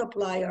shall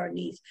supply our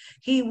needs.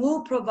 He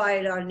will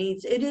provide our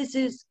needs. It is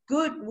his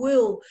good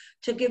will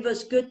to give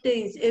us good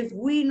things. If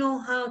we know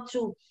how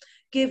to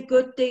give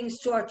good things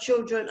to our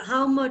children,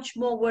 how much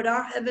more would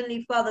our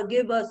Heavenly Father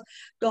give us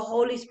the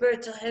Holy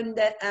Spirit to him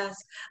that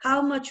asks?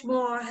 How much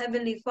more our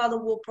Heavenly Father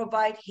will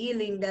provide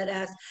healing that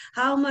asks?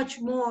 How much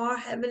more our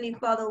Heavenly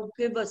Father will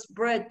give us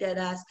bread that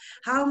asks?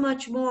 How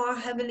much more our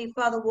Heavenly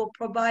Father will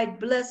provide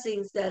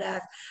blessings that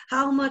asks?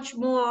 How much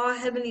more our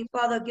Heavenly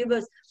Father give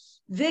us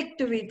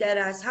victory that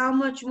asks? How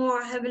much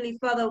more our Heavenly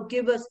Father will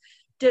give us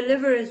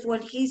deliverance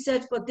when he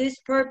said, for this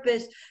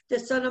purpose the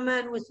Son of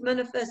Man was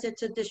manifested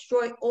to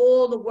destroy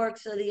all the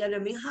works of the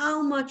enemy.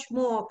 How much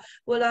more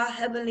will our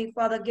Heavenly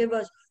Father give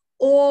us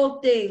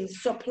all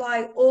things,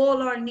 supply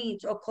all our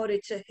needs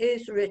according to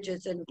his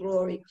riches and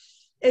glory?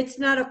 It's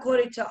not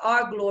according to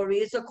our glory,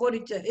 it's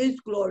according to his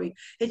glory.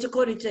 It's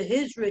according to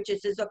his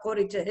riches, it's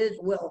according to his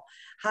will.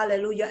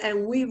 Hallelujah.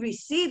 And we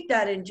receive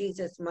that in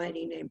Jesus'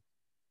 mighty name.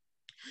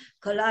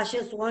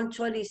 Colossians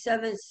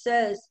 1:27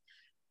 says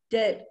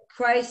that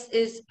Christ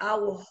is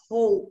our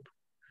hope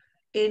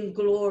in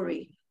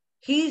glory.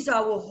 He's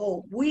our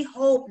hope. We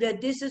hope that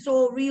this is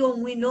all real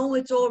and we know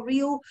it's all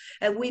real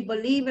and we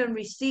believe and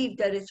receive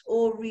that it's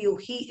all real.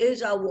 He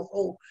is our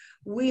hope.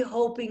 We're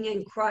hoping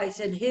in Christ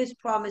and his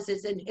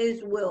promises and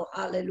his will.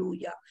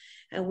 Hallelujah.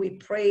 And we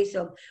praise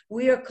him.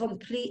 We are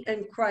complete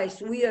in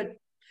Christ.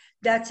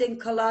 That's in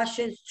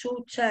Colossians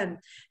 2:10.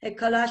 And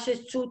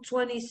Colossians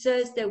 2:20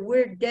 says that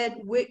we're dead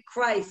with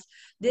Christ.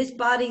 This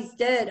body's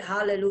dead.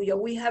 Hallelujah.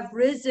 We have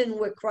risen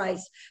with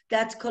Christ.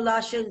 That's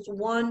Colossians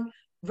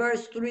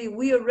 1:3.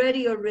 We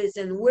already are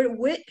risen. We're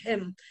with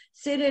him,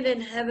 sitting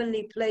in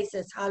heavenly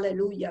places.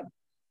 Hallelujah.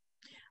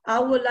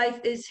 Our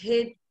life is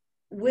hid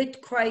with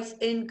Christ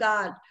in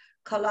God.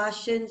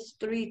 Colossians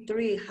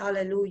 3:3.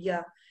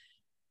 Hallelujah.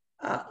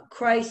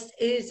 Christ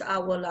is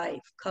our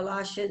life.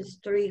 Colossians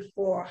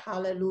 3:4.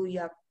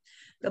 Hallelujah.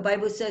 The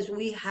Bible says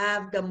we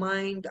have the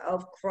mind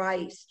of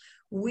Christ.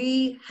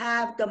 We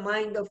have the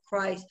mind of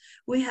Christ.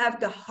 We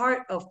have the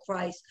heart of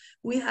Christ.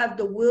 We have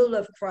the will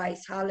of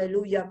Christ.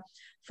 Hallelujah.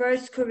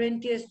 1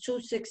 Corinthians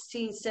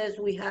 2:16 says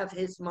we have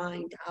his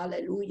mind.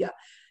 Hallelujah.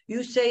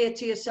 You say it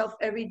to yourself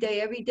every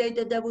day. Every day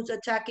the devil's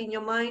attacking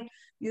your mind.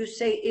 You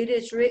say it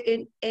is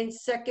written in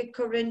 2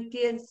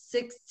 Corinthians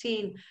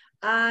 16.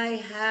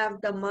 I have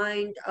the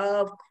mind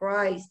of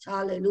Christ.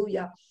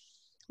 Hallelujah.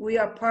 We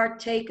are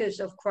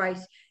partakers of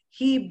Christ.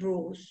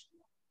 Hebrews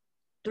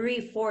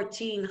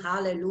 3:14.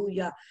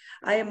 Hallelujah.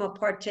 I am a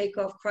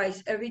partaker of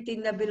Christ.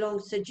 Everything that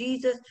belongs to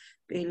Jesus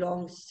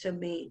belongs to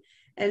me.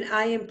 And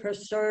I am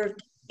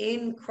preserved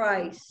in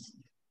Christ.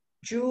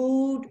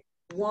 Jude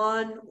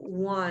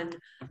 1:1.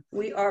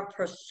 We are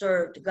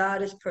preserved.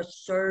 God is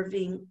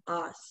preserving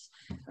us.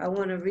 I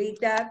want to read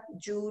that.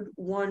 Jude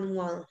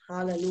 1:1.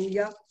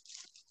 Hallelujah.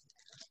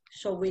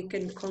 So we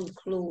can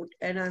conclude,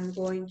 and I'm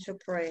going to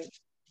pray.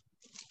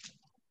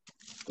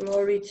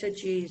 Glory to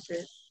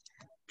Jesus.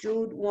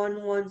 Jude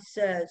 1:1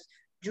 says,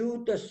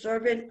 Jude, the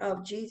servant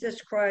of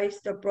Jesus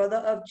Christ, the brother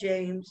of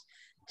James,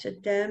 to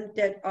them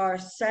that are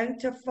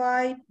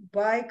sanctified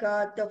by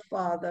God the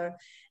Father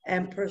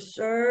and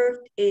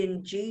preserved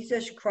in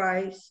Jesus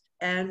Christ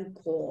and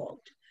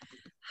called.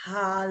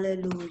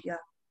 Hallelujah.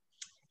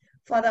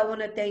 Father, I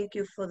want to thank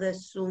you for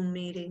this Zoom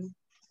meeting.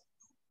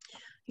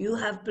 You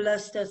have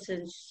blessed us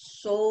in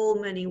so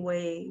many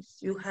ways.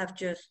 You have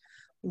just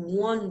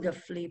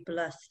wonderfully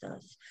blessed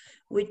us.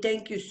 We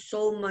thank you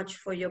so much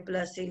for your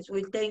blessings.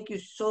 We thank you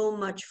so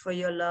much for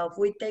your love.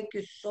 We thank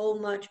you so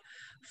much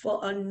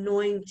for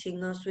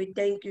anointing us. We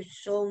thank you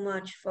so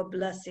much for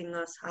blessing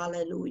us.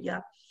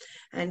 Hallelujah.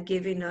 And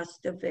giving us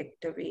the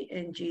victory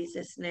in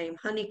Jesus' name.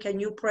 Honey, can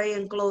you pray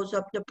and close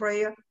up the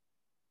prayer?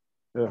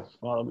 Yes,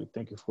 Father, we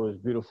thank you for this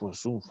beautiful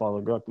Zoom,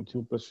 Father God.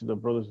 Continue blessing the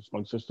brothers and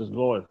my sisters,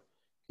 Lord.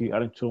 He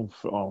added to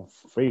them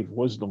faith,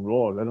 wisdom,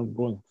 Lord. Let them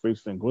go in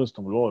faith and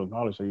wisdom, Lord.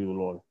 Knowledge of you,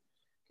 Lord.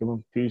 Give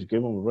them peace.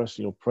 Give them rest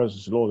in your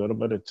presence, Lord. Let them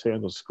meditate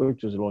on the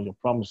scriptures, Lord, your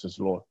promises,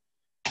 Lord.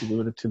 You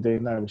do it today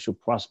and night. We should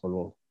prosper,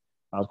 Lord.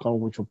 I'll come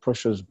with your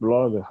precious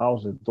blood, the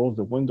house, the doors,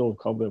 the windows,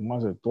 cover the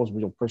minds, the doors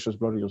with your precious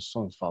blood of your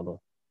sons, Father.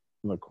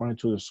 And according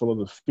to the soul of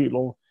the feet,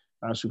 Lord,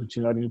 as you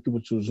continue adding people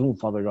to Zoom,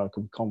 Father God,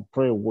 can come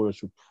prayer words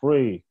to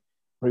pray.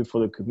 Pray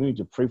for the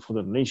community, pray for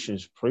the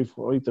nations, pray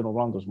for everything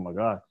around us, my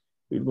God.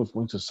 Even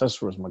for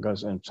intercessors, my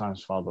God, end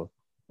times, Father.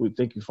 We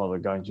thank you, Father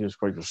God, in Jesus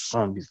Christ, your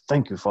Son. We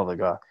thank you, Father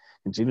God.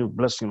 Continue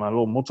blessing, my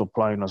Lord,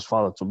 multiplying us,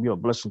 Father, to be a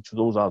blessing to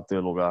those out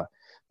there, Lord God.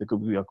 They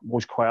could be a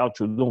voice cry out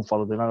to them,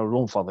 Father. They're not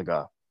alone, Father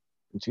God.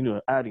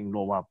 Continue adding,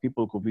 Lord, while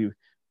people could be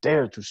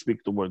there to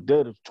speak the word,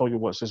 there to tell you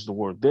what says the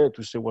word, there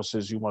to say what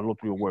says you, my Lord,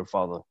 through your word,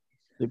 Father.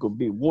 They could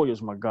be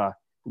warriors, my God,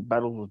 to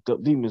battle with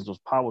demons, those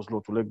powers,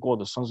 Lord, to let go of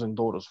the sons and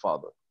daughters,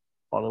 Father.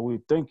 Father, we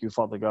thank you,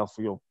 Father God,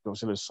 for your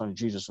Son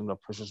Jesus and the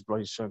precious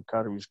blood he shed on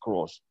Calvary's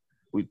cross.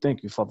 We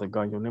thank you, Father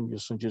God, in your name, your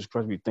Son Jesus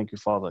Christ. We thank you,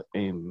 Father.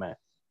 Amen.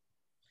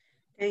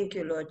 Thank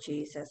you, Lord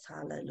Jesus.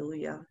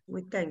 Hallelujah.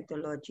 We thank the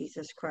Lord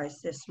Jesus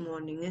Christ this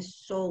morning.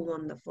 It's so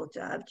wonderful to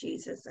have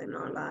Jesus in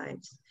our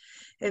lives.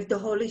 If the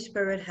Holy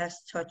Spirit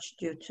has touched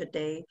you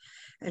today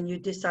and you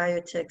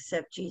desire to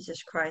accept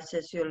Jesus Christ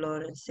as your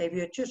Lord and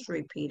Savior, just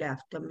repeat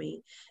after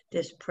me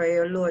this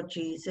prayer. Lord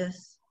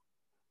Jesus,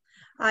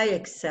 I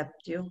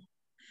accept you.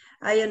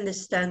 I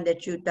understand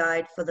that you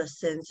died for the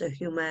sins of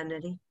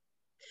humanity,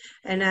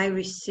 and I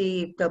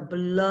receive the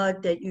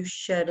blood that you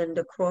shed on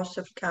the cross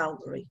of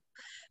Calvary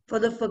for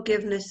the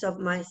forgiveness of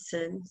my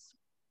sins.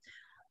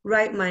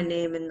 Write my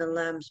name in the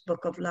Lamb's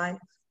Book of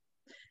Life.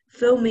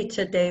 Fill me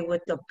today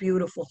with the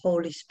beautiful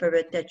Holy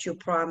Spirit that you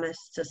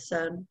promised to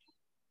send,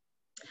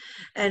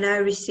 and I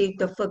receive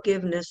the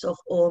forgiveness of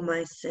all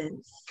my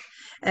sins.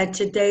 And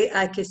today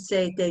I can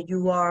say that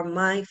you are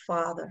my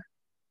Father,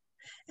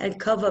 and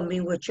cover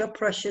me with your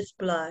precious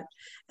blood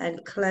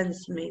and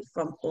cleanse me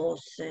from all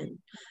sin.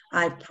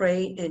 I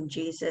pray in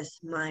Jesus'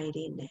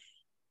 mighty name.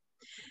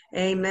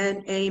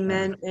 Amen,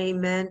 amen,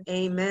 amen,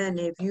 amen.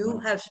 If you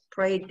have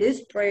prayed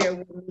this prayer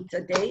with me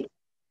today,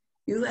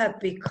 you have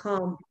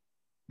become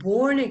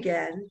born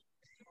again,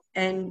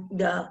 and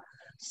the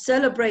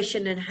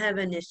celebration in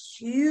heaven is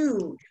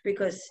huge,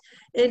 because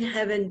in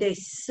heaven they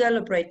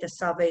celebrate the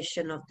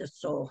salvation of the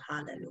soul.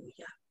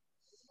 Hallelujah.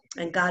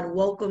 And God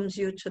welcomes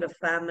you to the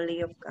family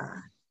of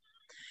God.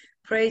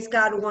 Praise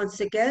God once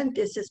again.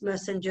 This is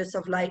Messengers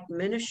of Light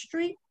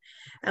Ministry.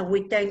 And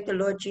we thank the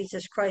Lord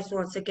Jesus Christ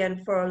once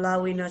again for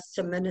allowing us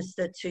to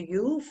minister to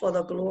you for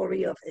the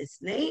glory of his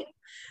name.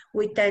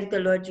 We thank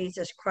the Lord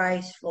Jesus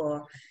Christ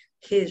for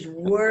his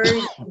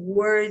worthiness,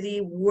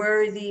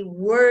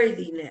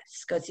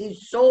 because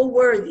he's so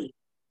worthy.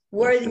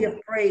 Worthy of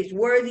praise,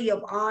 worthy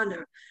of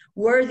honor,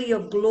 worthy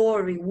of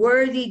glory,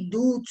 worthy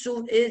due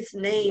to his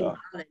name. Yeah.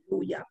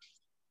 Hallelujah.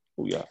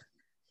 Yeah.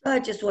 I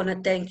just want to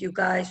thank you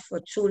guys for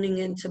tuning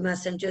in to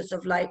Messengers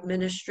of Light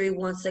Ministry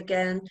once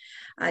again.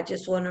 I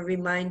just want to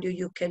remind you,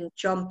 you can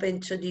jump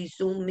into these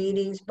Zoom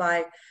meetings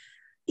by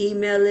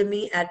emailing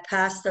me at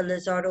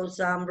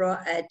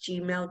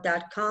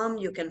pastorlizardozambra@gmail.com.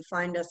 You can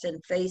find us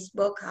in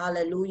Facebook,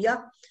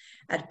 hallelujah,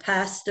 at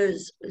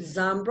Pastors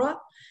Zambra.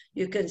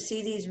 You can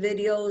see these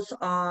videos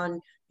on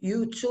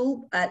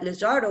YouTube at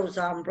Lizardo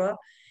Zambra,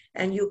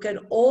 and you can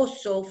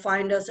also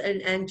find us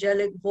at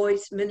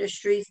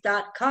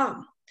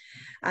angelicvoiceministries.com.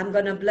 I'm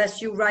going to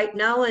bless you right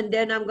now, and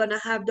then I'm going to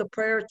have the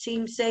prayer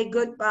team say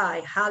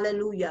goodbye.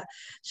 Hallelujah.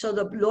 So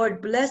the Lord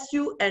bless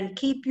you and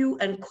keep you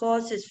and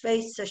cause his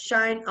face to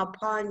shine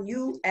upon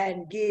you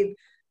and give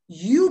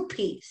you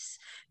peace.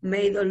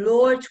 May the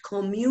Lord's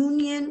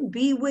communion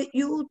be with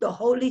you, the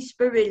Holy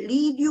Spirit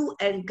lead you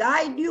and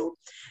guide you,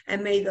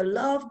 and may the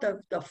love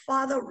of the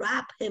Father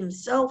wrap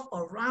himself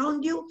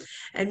around you,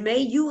 and may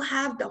you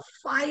have the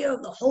fire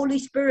of the Holy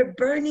Spirit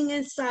burning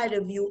inside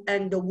of you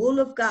and the will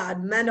of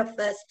God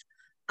manifest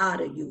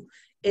out of you.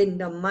 In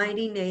the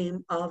mighty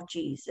name of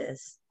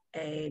Jesus.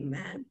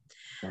 Amen.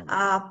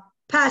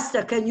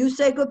 Pastor, can you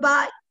say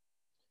goodbye?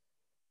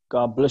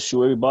 God bless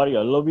you, everybody.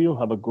 I love you.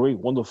 Have a great,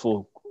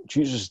 wonderful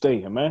Jesus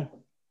Day. Amen.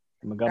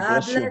 God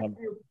bless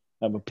you.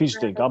 Have a peace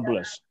day. God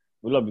bless.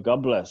 We love you.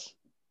 God bless.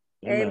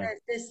 Amen.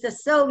 Sister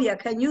Sylvia,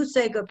 can you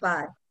say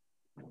goodbye?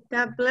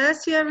 God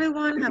bless you,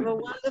 everyone. Have a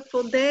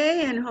wonderful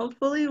day, and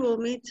hopefully we'll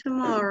meet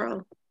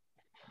tomorrow.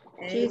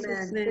 Amen.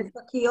 Jesus' name.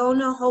 Sister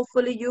Kiona,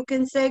 hopefully you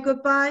can say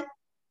goodbye.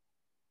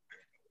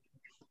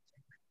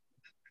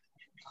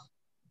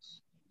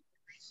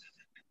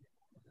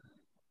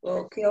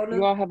 Well, Kiona.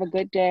 You all have a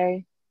good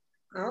day.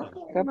 Okay.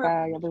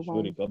 Goodbye,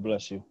 everyone. God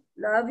bless you.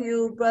 Love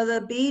you,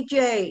 Brother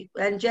BJ.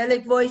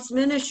 Angelic Voice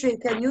Ministry,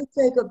 can you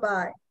say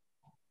goodbye?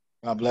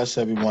 God bless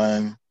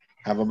everyone.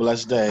 Have a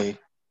blessed day.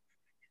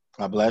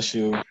 God bless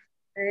you.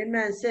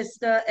 Amen.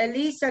 Sister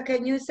Elisa,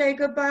 can you say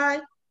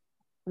goodbye?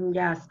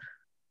 Yes.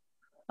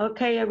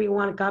 Okay,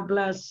 everyone. God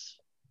bless.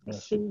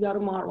 Yes. See you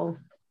tomorrow.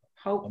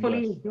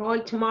 Hopefully, enjoy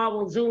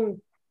tomorrow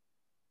Zoom.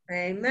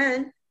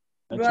 Amen.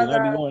 And Brother,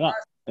 tonight be going out.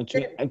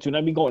 And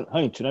tonight be going,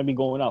 honey, tonight be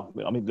going out.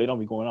 I mean, they don't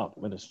be going out.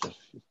 Minister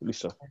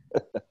Lisa.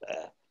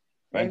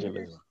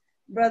 Evangelism.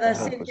 Brother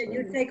Sid, can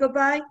you say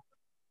goodbye?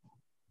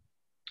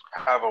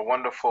 Have a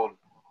wonderful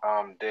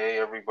day,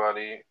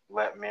 everybody.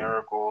 Let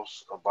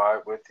miracles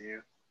abide with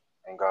you,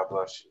 and God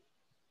bless you.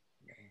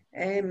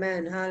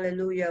 Amen.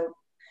 Hallelujah.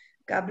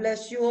 God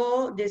bless you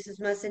all. This is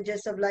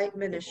Messengers of Light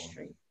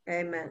Ministry.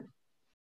 Amen.